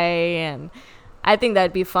eye, and I think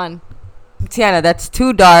that'd be fun. Tianna, that's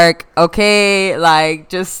too dark, okay? Like,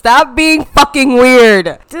 just stop being fucking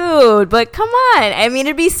weird. Dude, but come on. I mean,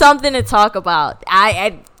 it'd be something to talk about.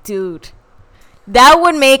 Dude, that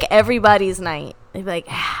would make everybody's night. They'd be like,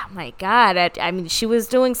 my God. I mean, she was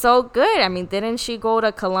doing so good. I mean, didn't she go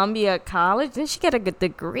to Columbia College? Didn't she get a good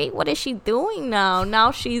degree? What is she doing now? Now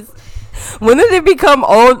she's... When did they become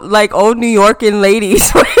old New Yorkin ladies?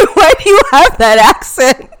 Why do you have that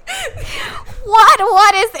accent?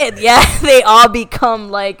 What is it? Yeah, they all become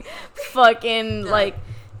like fucking like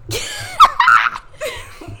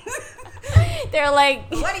they're like,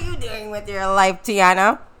 what are you doing with your life,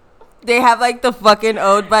 Tianna? They have like the fucking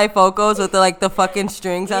ode bifocals with the fucking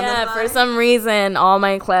strings on the yeah, side. for some reason all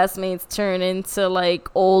my classmates turn into like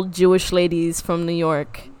old Jewish ladies from New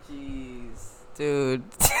York. Jeez, dude.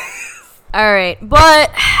 All right,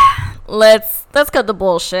 but let's let's cut the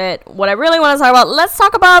bullshit. What I really want to talk about, let's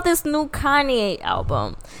talk about this new Kanye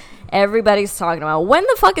album. Everybody's talking about. When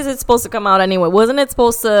the fuck is it supposed to come out anyway? Wasn't it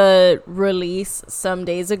supposed to release some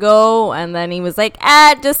days ago? And then he was like,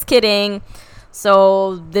 just kidding.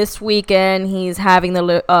 So this weekend he's having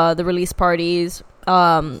the release parties.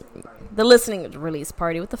 The listening release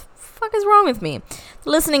party. What the fuck is wrong with me? The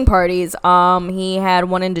listening parties. He had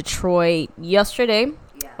one in Detroit yesterday,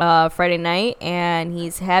 Friday night, and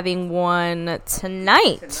he's having one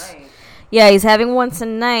tonight. Yeah, he's having one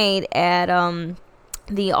tonight at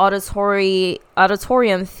the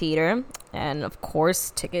Auditorium Theater, and of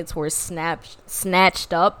course tickets were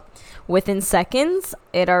snatched up within seconds.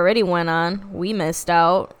 It already went on. We missed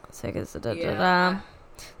out.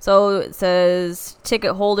 So it says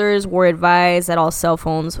ticket holders were advised that all cell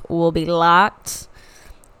phones will be locked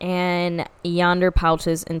and yonder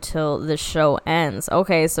pouches until the show ends.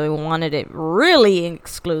 Okay, so he wanted it really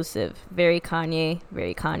exclusive. Very Kanye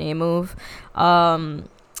move.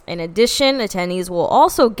 In addition, attendees will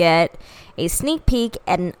also get a sneak peek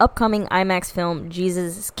at an upcoming IMAX film,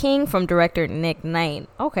 Jesus is King, from director Nick Knight.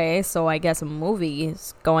 Okay, so I guess a movie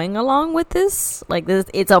is going along with this. Like this,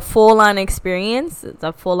 it's a full-on experience. It's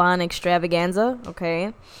a full-on extravaganza.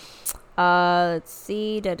 Okay. Let's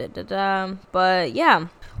see. But yeah,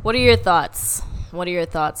 what are your thoughts? What are your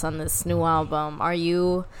thoughts on this new album? Are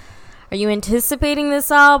you anticipating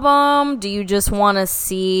this album? Do you just want to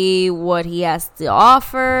see what he has to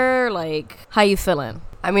offer? Like, how you feeling?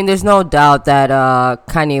 I mean, there's no doubt that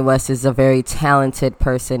Kanye West is a very talented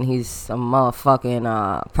person. He's a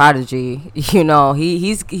motherfucking prodigy. You know,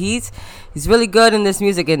 he's really good in this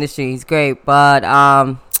music industry. He's great, but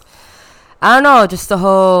I don't know, just the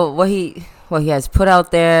whole what he has put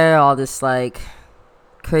out there, all this like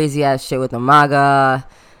crazy ass shit with the MAGA.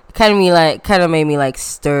 Kind of made me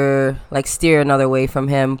steer another way from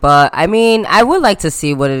him. But I mean, I would like to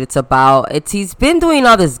see what it's about. He's been doing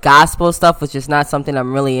all this gospel stuff, which is not something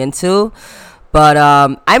I'm really into. But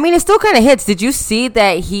I mean, it still kind of hits. Did you see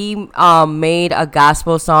that he made a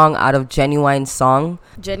gospel song out of Genuine song?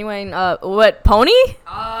 Genuine, what, Pony?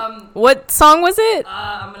 What song was it?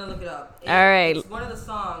 I'm gonna look it up. All right. It's one of the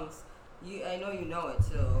songs. I know you know it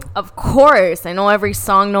too. Of course, I know every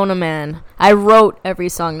song known to man. I wrote every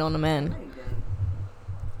song known to man.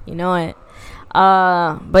 You know it.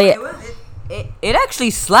 But yeah, it actually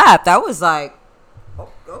slapped. I was like,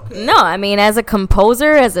 okay. No, I mean, as a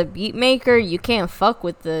composer, as a beat maker, you can't fuck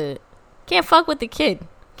with the kid.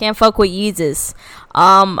 Can't fuck with Yeezus.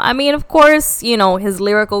 I mean, of course, you know, his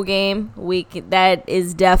lyrical game, that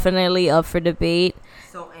is definitely up for debate.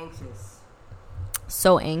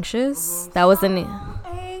 So anxious. That was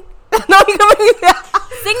no, you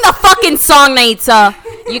sing the fucking song, Naitza.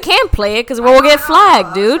 You can't play it because we'll get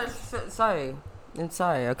flagged, dude. Sorry. I'm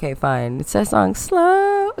sorry. Okay, fine. It's that song,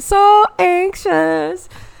 slow, so anxious.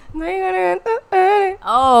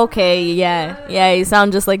 Oh, okay. Yeah. You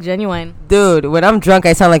sound just like Genuine, dude. When I'm drunk,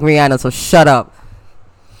 I sound like Rihanna. So shut up.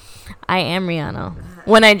 I am Rihanna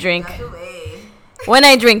when I drink. When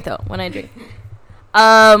I drink.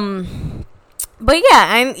 But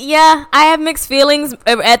yeah, I have mixed feelings.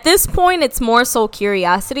 At this point, it's more so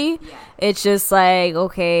curiosity. Yeah. It's just like,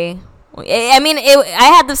 okay. I mean,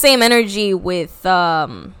 I had the same energy with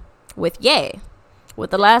Ye, with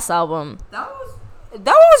the last album. That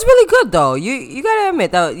one was really good though. You gotta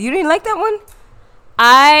admit that you didn't like that one.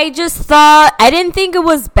 I didn't think it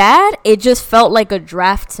was bad. It just felt like a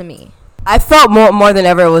draft to me. I felt more than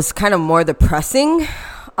ever. It was kind of more depressing.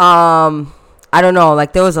 I don't know,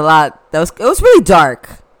 like there was a lot it was really dark.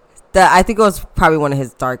 I think it was probably one of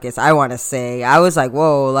his darkest, I want to say. I was like,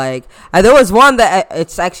 whoa, like there was one that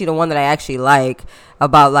it's actually the one that I actually like,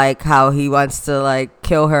 about like how he wants to like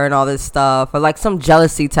kill her and all this stuff, or like some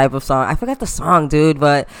jealousy type of song. I forgot the song, dude,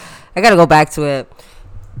 but I gotta go back to it.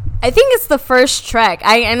 I think it's the first track.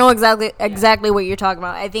 I know exactly what you're talking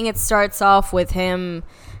about. I think it starts off with him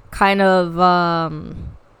kind of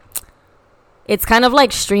it's kind of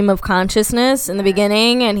like stream of consciousness in the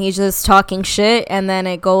beginning, and he's just talking shit, and then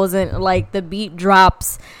it goes in, like, the beat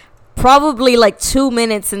drops probably like 2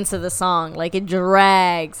 minutes into the song, like it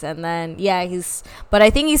drags, and then but I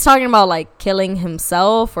think he's talking about like killing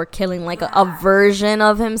himself, or killing like a version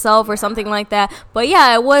of himself, or something like that. But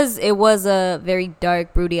yeah, it was a very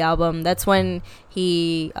dark, broody album. That's when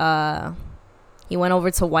he went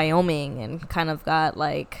over to Wyoming and kind of got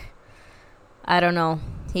like, I don't know,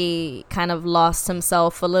 he kind of lost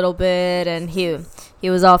himself a little bit, and he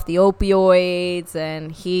was off the opioids,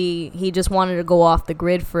 and he just wanted to go off the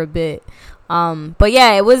grid for a bit. But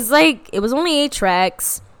yeah, it was only 8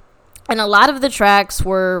 tracks. And a lot of the tracks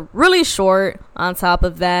were really short on top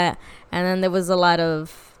of that. And then there was a lot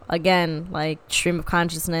of, again, like stream of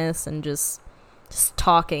consciousness and just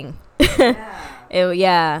talking. Yeah. It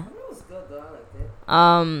was good though. I liked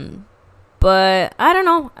it. But I don't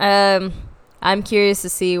know. I'm curious to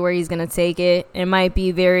see where he's gonna take it. It might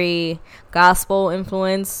be very gospel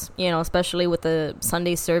influence, especially with the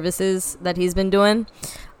Sunday services that he's been doing.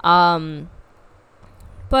 But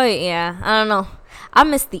yeah, I don't know. I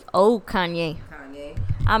miss the old Kanye.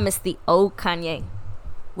 I miss the old Kanye.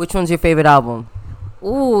 Which one's your favorite album?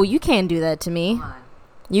 Ooh, you can't do that to me.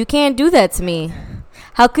 You can't do that to me.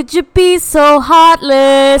 How could you be so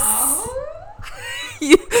heartless?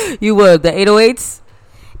 You would. The 808s?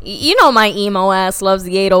 You know my emo ass loves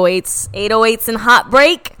the 808s. 808s and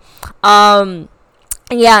Heartbreak.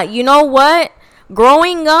 Yeah, you know what?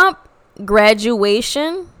 Growing up,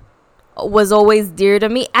 Graduation was always dear to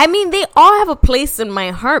me. I mean, they all have a place in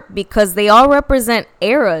my heart because they all represent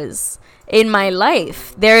eras in my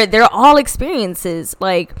life. They're all experiences.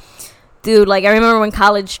 Like, dude, like I remember when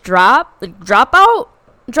College Dropout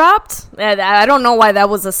dropped. I don't know why that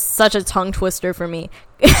was such a tongue twister for me.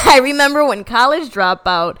 I remember when College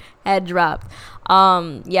Dropout had dropped.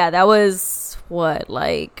 Yeah, that was what,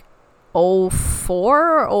 like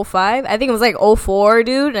 04 or 05? I think it was like 04,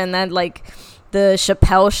 dude. And then like the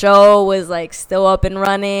Chappelle Show was like still up and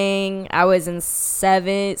running. I was in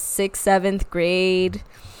 7th grade.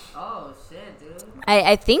 Oh shit, dude.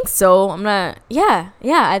 I think so. I'm not. Yeah.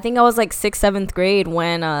 I think I was like 7th grade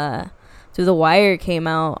when Through the Wire came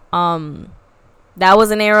out. That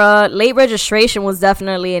was an era. Late Registration was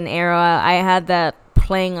definitely an era. I had that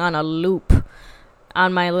playing on a loop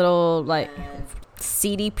on my little like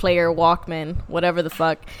CD player Walkman, whatever the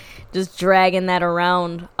fuck, just dragging that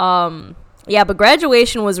around. Yeah, but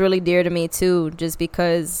Graduation was really dear to me too, just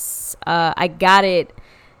because I got it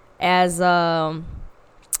as a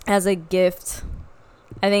gift.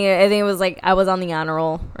 I think it was like I was on the honor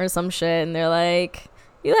roll or some shit, and they're like,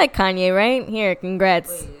 "You like Kanye, right? Here, congrats."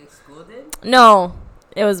 Wait, your school did? No,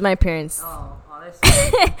 it was my parents. Oh,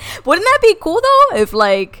 wouldn't that be cool though?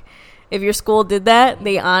 If your school did that,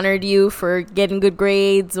 they honored you for getting good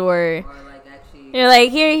grades, or like actually, you're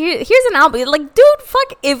like, here's an album. Like, dude,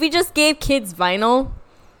 fuck, if we just gave kids vinyl.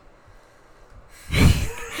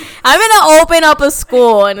 I'm gonna open up a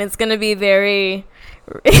school, and it's gonna be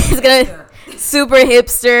it's gonna super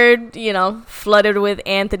hipster, flooded with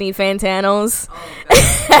Anthony Fantanos. Oh,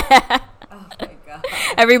 God. Oh my God.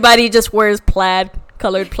 Everybody just wears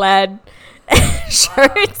colored plaid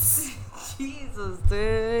shirts. Jesus,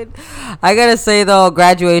 dude. I gotta say though,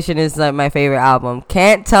 Graduation is like my favorite album.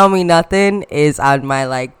 Can't Tell Me Nothing is on my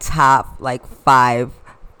like top like 5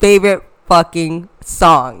 favorite fucking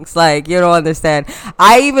songs. Like, you don't understand.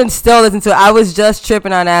 I even still listen to it. I was just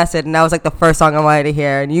tripping on acid, and that was like the first song I wanted to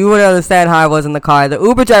hear, and you wouldn't understand how I was in the car. The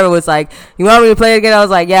Uber driver was like, "You want me to play it again?" I was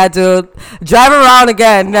like, "Yeah, dude, drive around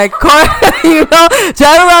again." Like, drive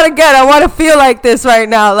around again. I want to feel like this right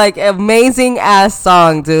now. Like, amazing ass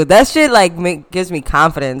song, dude. That shit like gives me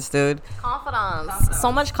confidence, dude. Confidence.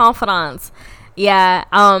 So much confidence. Yeah,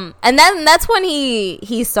 and then that's when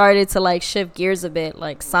he started to like shift gears a bit,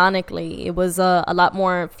 like sonically. It was a lot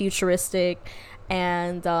more futuristic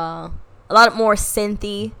and a lot more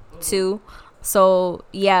synthy too. So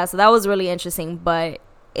yeah, so that was really interesting. But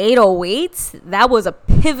 808, that was a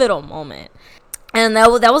pivotal moment, and that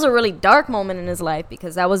was a really dark moment in his life,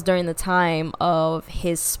 because that was during the time of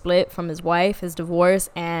his split from his wife, his divorce,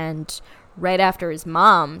 and right after his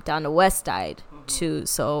mom, Donna West, died too.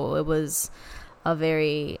 So it was a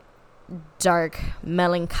very dark,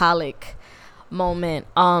 melancholic moment.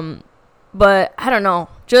 But I don't know,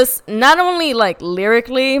 just not only like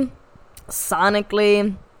lyrically,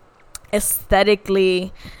 sonically,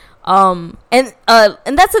 aesthetically, and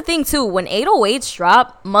that's the thing too. When 808s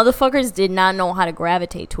dropped, motherfuckers did not know how to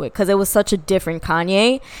gravitate to it, because it was such a different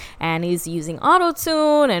Kanye, and he's using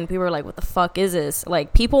auto-tune, and people were like, "What the fuck is this?"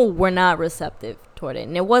 Like, people were not receptive toward it,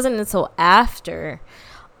 and it wasn't until after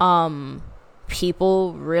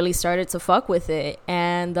people really started to fuck with it.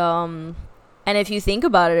 And if you think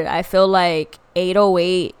about it, I feel like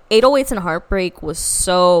 808s and Heartbreak was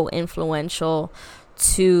so influential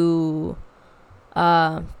to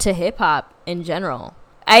hip hop in general.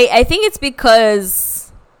 I think it's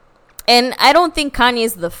because, and I don't think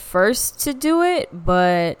Kanye's the first to do it,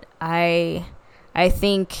 but I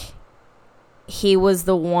think he was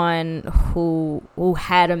the one who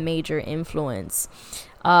had a major influence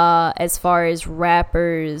as far as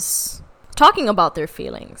rappers talking about their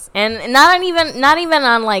feelings, and not even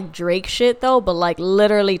on like Drake shit though, but like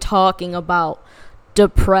literally talking about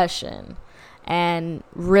depression and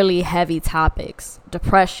really heavy topics: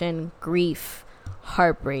 depression, grief,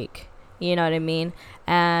 heartbreak. You know what I mean?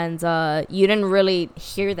 And you didn't really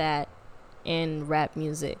hear that in rap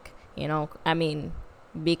music, you know? I mean,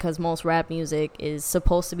 because most rap music is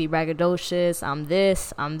supposed to be braggadocious. I'm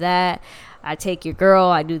this, I'm that. I take your girl,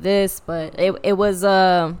 I do this. But it was,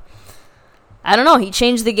 I don't know, he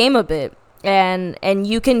changed the game a bit. And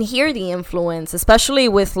you can hear the influence, especially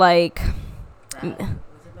with, like...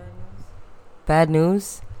 Bad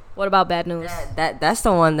News? What about Bad News? That's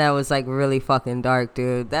the one that was like really fucking dark,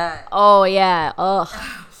 dude. Oh yeah. Ugh.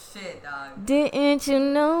 Shit, dog. Didn't you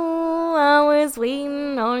know I was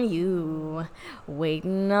waiting on you,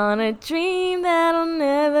 waiting on a dream that'll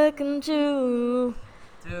never come true.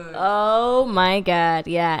 Dude. Oh my god,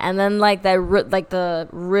 yeah. And then like that, like the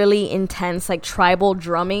really intense like tribal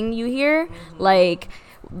drumming you hear, like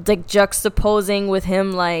juxtaposing with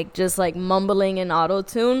him like just like mumbling in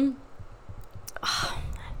auto-tune. Oh,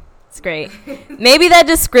 it's great. Maybe that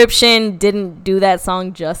description didn't do that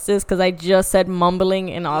song justice because I just said mumbling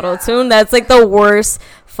in auto-tune. That's like the worst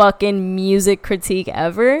fucking music critique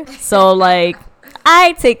ever. So like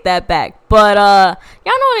I take that back. But y'all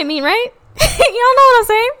know what I mean, right? Y'all know what I'm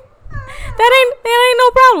saying?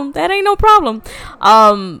 That ain't no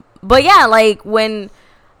problem. But yeah, like when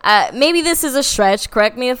maybe this is a stretch,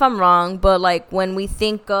 correct me if I'm wrong, but like when we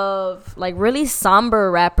think of like really somber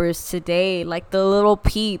rappers today, like the Little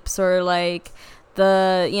Peeps or like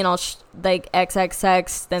the, you know, like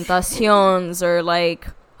XXX Tentaciones or like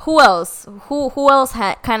who else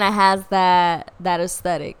kind of has that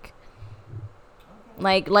aesthetic,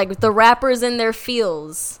 like the rappers in their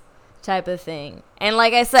feels type of thing. And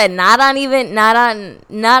like I said, not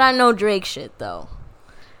on no Drake shit though,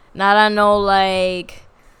 not on no like,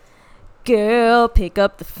 girl, pick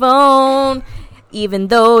up the phone, even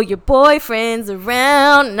though your boyfriend's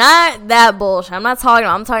around. Not that bullshit. I'm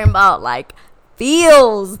talking about like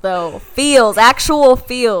feels though. Actual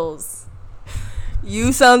feels.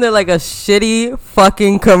 You sounded like a shitty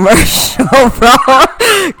fucking commercial, bro.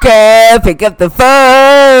 Girl, pick up the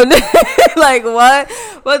phone. Like what?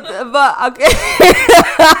 But okay.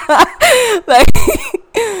 Like,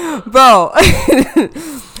 bro.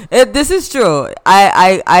 This is true.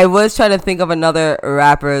 I was trying to think of another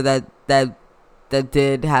rapper that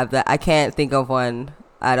did have that. I can't think of one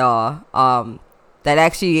at all. That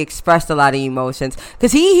actually expressed a lot of emotions.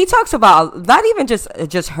 Cause he talks about not even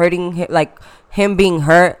just hurting him, like him being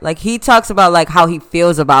hurt. Like he talks about like how he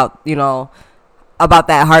feels about, you know, about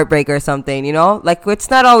that heartbreak or something. You know, like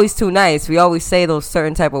it's not always too nice. We always say those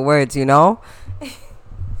certain type of words. You know.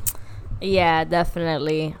 Yeah,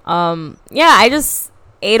 definitely. Yeah, I just.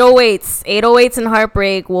 808s and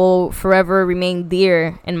heartbreak will forever remain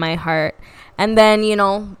dear in my heart. And then, you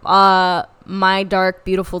know, my dark,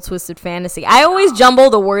 beautiful, twisted fantasy. I always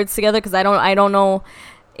jumble the words together because I don't know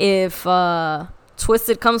if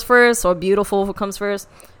twisted comes first or beautiful comes first.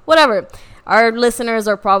 Whatever. Our listeners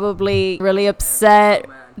are probably really upset.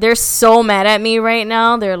 They're so mad at me right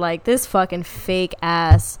now. They're like, this fucking fake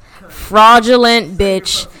ass fraudulent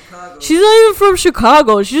bitch. She's not even from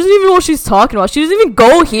Chicago. She doesn't even know what she's talking about. She doesn't even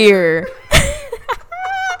go here.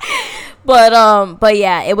 But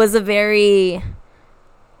yeah, it was that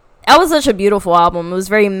was such a beautiful album. It was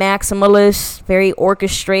very maximalist, very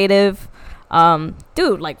orchestrative.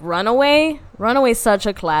 Dude, like Runaway's such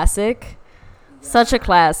a classic. Such a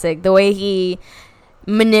classic. The way he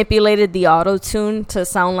manipulated the auto-tune to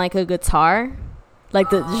sound like a guitar. Like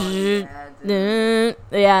the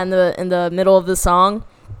in the middle of the song.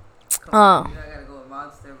 You know I gotta go with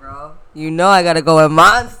Monster, bro. You know I gotta go with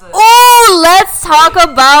Monster. Oh, let's talk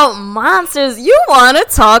about monsters. You want to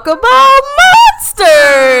talk about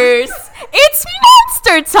monsters? It's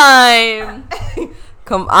monster time.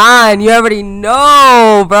 Come on, you already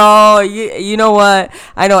know, bro. You know what?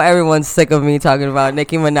 I know everyone's sick of me talking about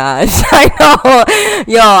Nicki Minaj. I know.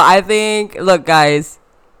 Yo, I think, look, guys,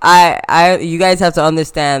 you guys have to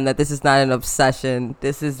understand that this is not an obsession.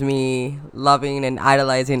 This is me loving and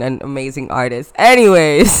idolizing an amazing artist.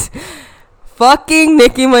 Anyways, fucking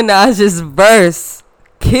Nicki Minaj's verse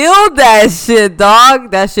killed that shit,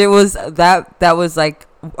 dog. That shit was that was like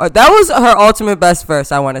that was her ultimate best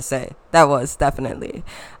verse, I want to say. That was definitely.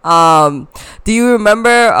 Do you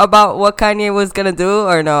remember about what Kanye was gonna do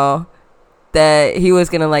or no? That he was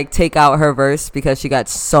gonna like take out her verse because she got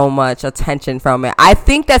so much attention from it. I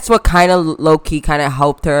think that's what kind of low-key kind of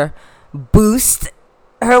helped her boost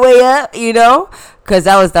her way up, you know, because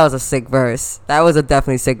that was a sick verse. That was a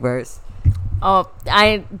definitely sick verse. Oh,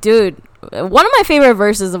 dude, one of my favorite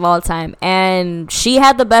verses of all time, and she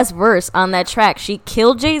had the best verse on that track. She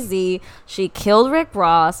killed Jay-Z, she killed Rick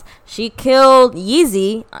Ross, she killed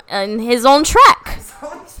Yeezy in his own track.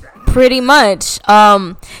 Pretty much.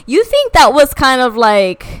 You think that was kind of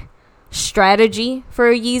like strategy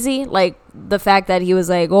for Yeezy, like the fact that he was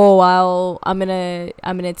like, oh wow, I'm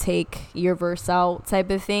gonna take your verse out type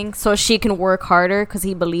of thing, so she can work harder because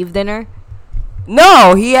he believed in her?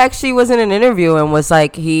 No, he actually was in an interview and was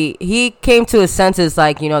like, he came to his senses,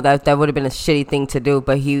 like, you know, that would have been a shitty thing to do,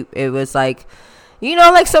 but it was like, you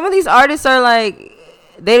know, like some of these artists are like,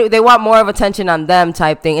 they want more of attention on them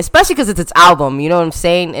type thing, especially because it's its album, you know what I'm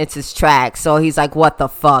saying? It's his track. So he's like, what the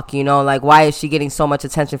fuck, you know, like, why is she getting so much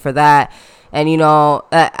attention for that? And, you know,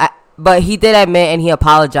 but he did admit and he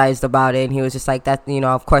apologized about it, and he was just like, that, you know,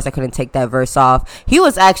 of course I couldn't take that verse off. He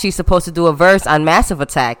was actually supposed to do a verse on Massive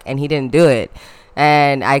Attack, and he didn't do it.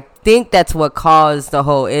 And I think that's what caused the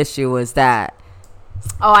whole issue, was that.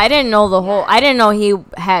 Oh, I didn't know I didn't know he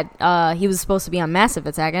had he was supposed to be on Massive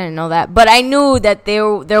Attack. I didn't know that, but I knew that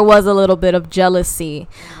there was a little bit of jealousy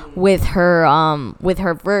with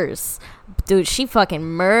her verse. Dude, she fucking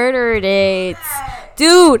murdered it.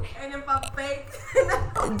 Dude,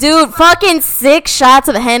 fucking 6 shots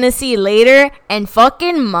of Hennessy later, and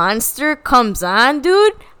fucking Monster comes on,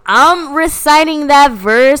 dude. I'm reciting that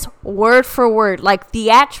verse word for word, like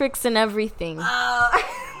theatrics and everything.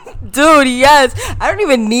 Dude, yes. I don't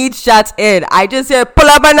even need shots in. I just said, pull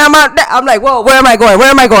up and I'm like, whoa, where am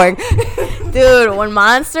I going? Dude, when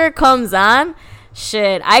Monster comes on,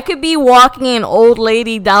 shit, I could be walking an old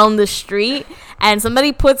lady down the street and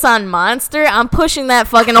somebody puts on Monster. I'm pushing that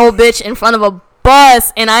fucking old bitch in front of a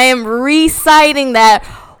bus and I am reciting that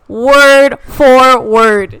word for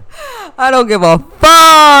word. I don't give a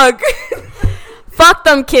fuck. Fuck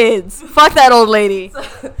them kids. Fuck that old lady.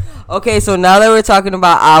 Okay, so now that we're talking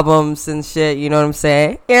about albums and shit, you know what I'm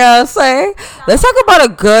saying? You know what I'm saying? Let's talk about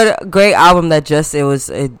a great album that just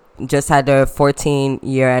had their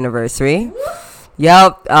 14-year anniversary.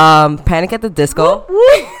 Yep, Panic at the Disco.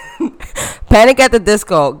 Panic at the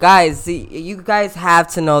Disco. Guys, you guys have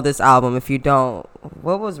to know this album. If you don't,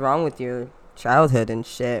 what was wrong with your childhood and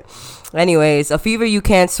shit? Anyways, A Fever You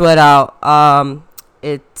Can't Sweat Out.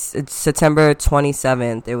 It's September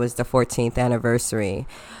 27th. It was the 14th anniversary.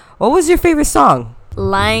 What was your favorite song?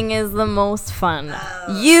 Lying is the most fun.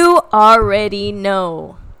 You already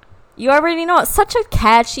know. It's such a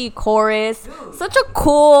catchy chorus. Dude. Such a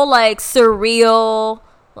cool, like, surreal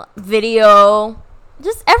video.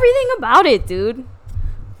 Just everything about it, dude.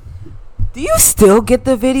 Do you still get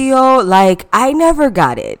the video? Like, I never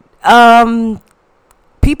got it.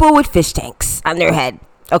 People with fish tanks on their head.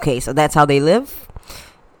 Okay, so that's how they live?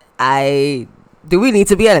 Do we need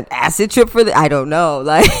to be on an acid trip for I don't know.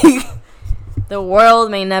 Like, the world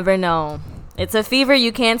may never know. It's a fever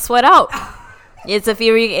you can't sweat out. It's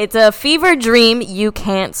a fever dream you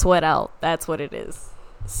can't sweat out. That's what it is.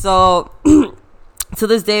 So, to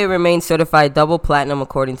this day, it remains certified double platinum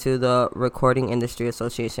according to the Recording Industry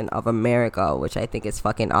Association of America, which I think is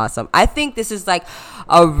fucking awesome. I think this is like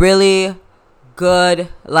a really good,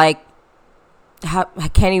 like, why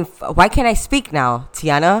can't I speak now,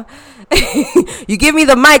 Tianna? You give me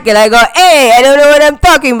the mic and I go, hey, I don't know what I'm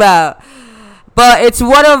talking about. But it's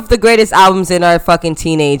one of the greatest albums in our fucking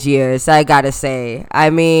teenage years, I gotta say. I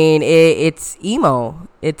mean, it's emo.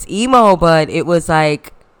 It's emo, but it was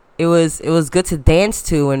like, it was good to dance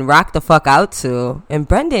to and rock the fuck out to. And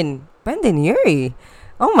Brendan Urie.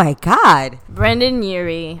 Oh my God. Brendan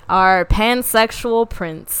Urie, our pansexual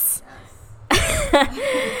prince.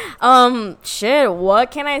 Shit,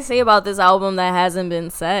 what can I say about this album that hasn't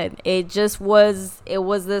been said? It was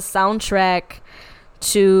the soundtrack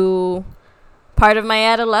to part of my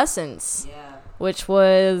adolescence. Yeah. Which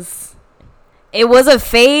was a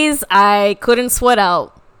phase I couldn't sweat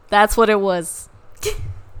out. That's what it was.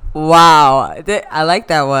 Wow. I like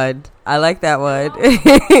that one.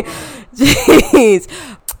 Jeez.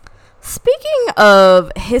 Speaking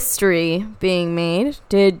of history being made,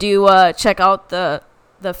 did you check out the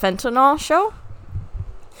fentanyl show?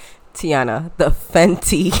 Tianna, the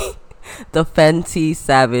Fenty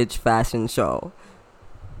Savage fashion show.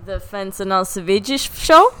 The Fentanyl Savage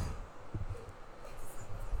show?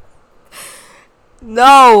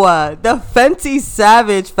 No, the Fenty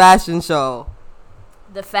Savage fashion show.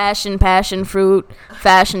 The Fashion Passion Fruit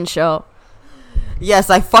fashion show. Yes,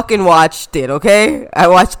 I fucking watched it, okay? I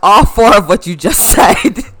watched all 4 of what you just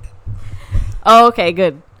said. Oh, okay,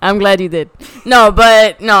 good. I'm glad you did. In all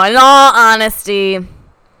honesty,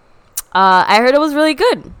 I heard it was really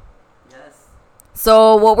good. Yes.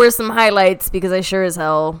 So what were some highlights? Because I sure as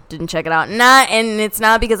hell didn't check it out. And it's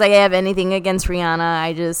not because I have anything against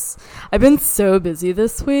Rihanna. I've been so busy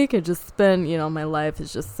this week. I just been, my life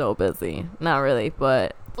is just so busy. Not really,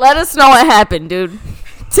 but let us know what happened, dude.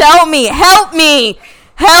 Tell me, help me,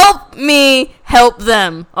 help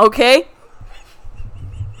them, okay?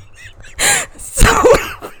 So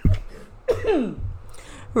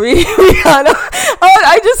Rihanna,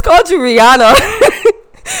 I just called you Rihanna.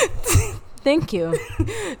 Thank you.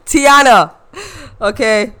 Tianna.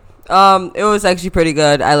 Okay. It was actually pretty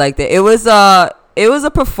good. I liked it. It was a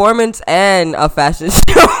performance and a fashion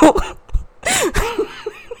show.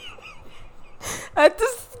 I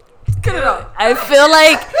just cut it off. I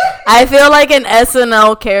feel like an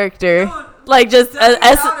SNL character. Like just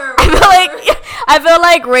I feel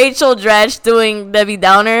like Rachel Dratch doing Debbie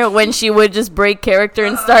Downer when she would just break character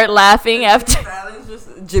and start laughing after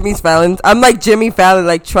Jimmy Fallon. I'm like Jimmy Fallon,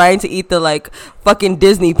 like trying to eat the like fucking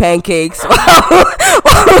Disney pancakes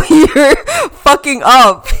while you're fucking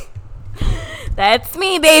up. That's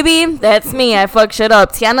me, baby. That's me. I fuck shit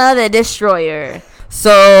up. Tianna the Destroyer.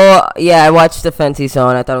 So yeah, I watched the Fenty show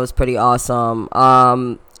and I thought it was pretty awesome.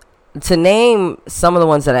 To name some of the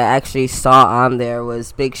ones that I actually saw on there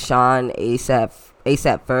was Big Sean, ASAP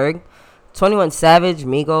Ferg, 21 Savage,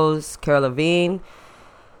 Migos, Cara Levine,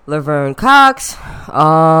 Laverne Cox,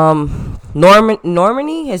 Normani,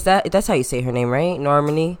 that's how you say her name, right?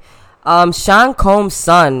 Normani. Sean Combs'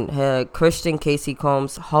 son, Christian Casey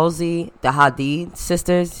Combs, Halsey, the Hadid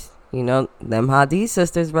sisters, them Hadid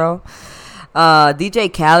sisters, bro.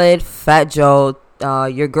 DJ Khaled, Fat Joe,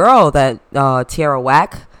 your girl, that Tierra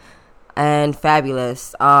Whack, and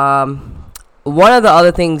Fabulous. One of the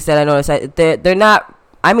other things that I noticed, they're not,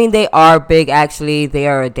 I mean, they are big, actually. They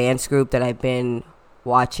are a dance group that I've been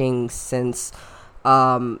watching since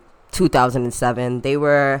 2007. They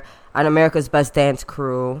were on America's Best Dance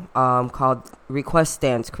Crew, called Request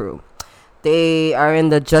Dance Crew. They are in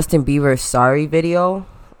the Justin Bieber Sorry video.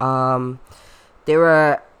 They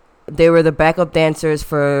were the backup dancers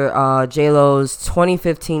for J-Lo's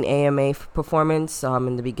 2015 AMA performance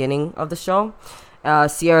in the beginning of the show.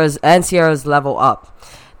 Sierra's Level Up.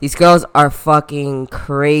 These girls are fucking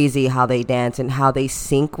crazy how they dance and how they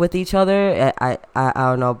sync with each other. I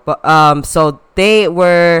don't know, but so they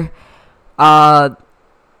were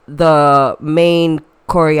the main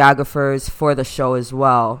choreographers for the show as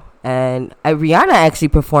well, and Rihanna actually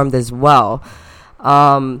performed as well,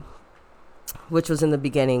 which was in the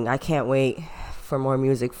beginning. I can't wait for more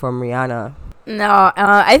music from Rihanna. No,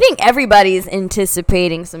 I think everybody's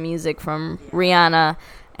anticipating some music from Rihanna,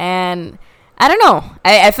 and I don't know.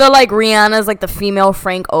 I feel like Rihanna's like the female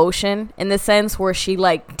Frank Ocean in the sense where she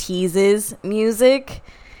like teases music,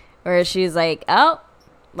 where she's like, oh,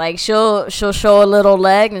 like she'll show a little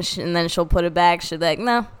leg and then she'll put it back. She's like,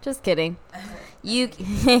 no, just kidding.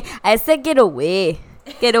 I said get away.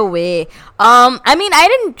 I mean, I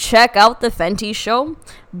didn't check out the Fenty show,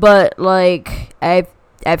 but like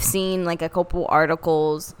I've seen like a couple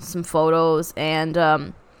articles, some photos,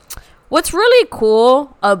 and what's really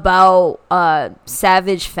cool about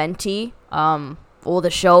Savage Fenty, the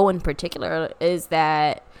show in particular, is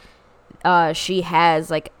that she has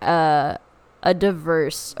like a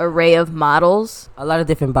diverse array of models, a lot of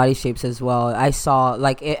different body shapes as well. I saw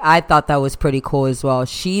I thought that was pretty cool as well.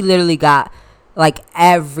 She literally got like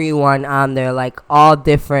everyone on there, like all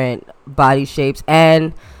different body shapes,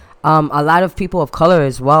 and a lot of people of color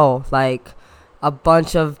as well, like a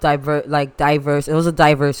bunch of diverse. It was a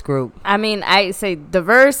diverse group. I mean, I say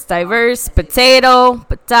diverse, potato,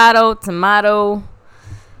 tomato,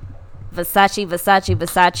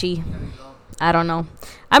 Versace. I don't know.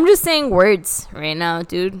 I'm just saying words right now,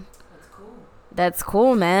 dude. That's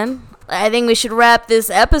cool, man. I think we should wrap this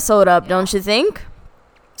episode up, don't you think?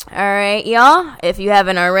 All right, y'all. If you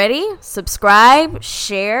haven't already, subscribe,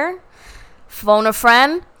 share, phone a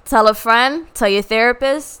friend, tell your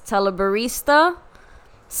therapist, tell a barista.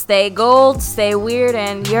 Stay gold, stay weird,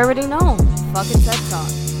 and you already know. Fucking TED Talk.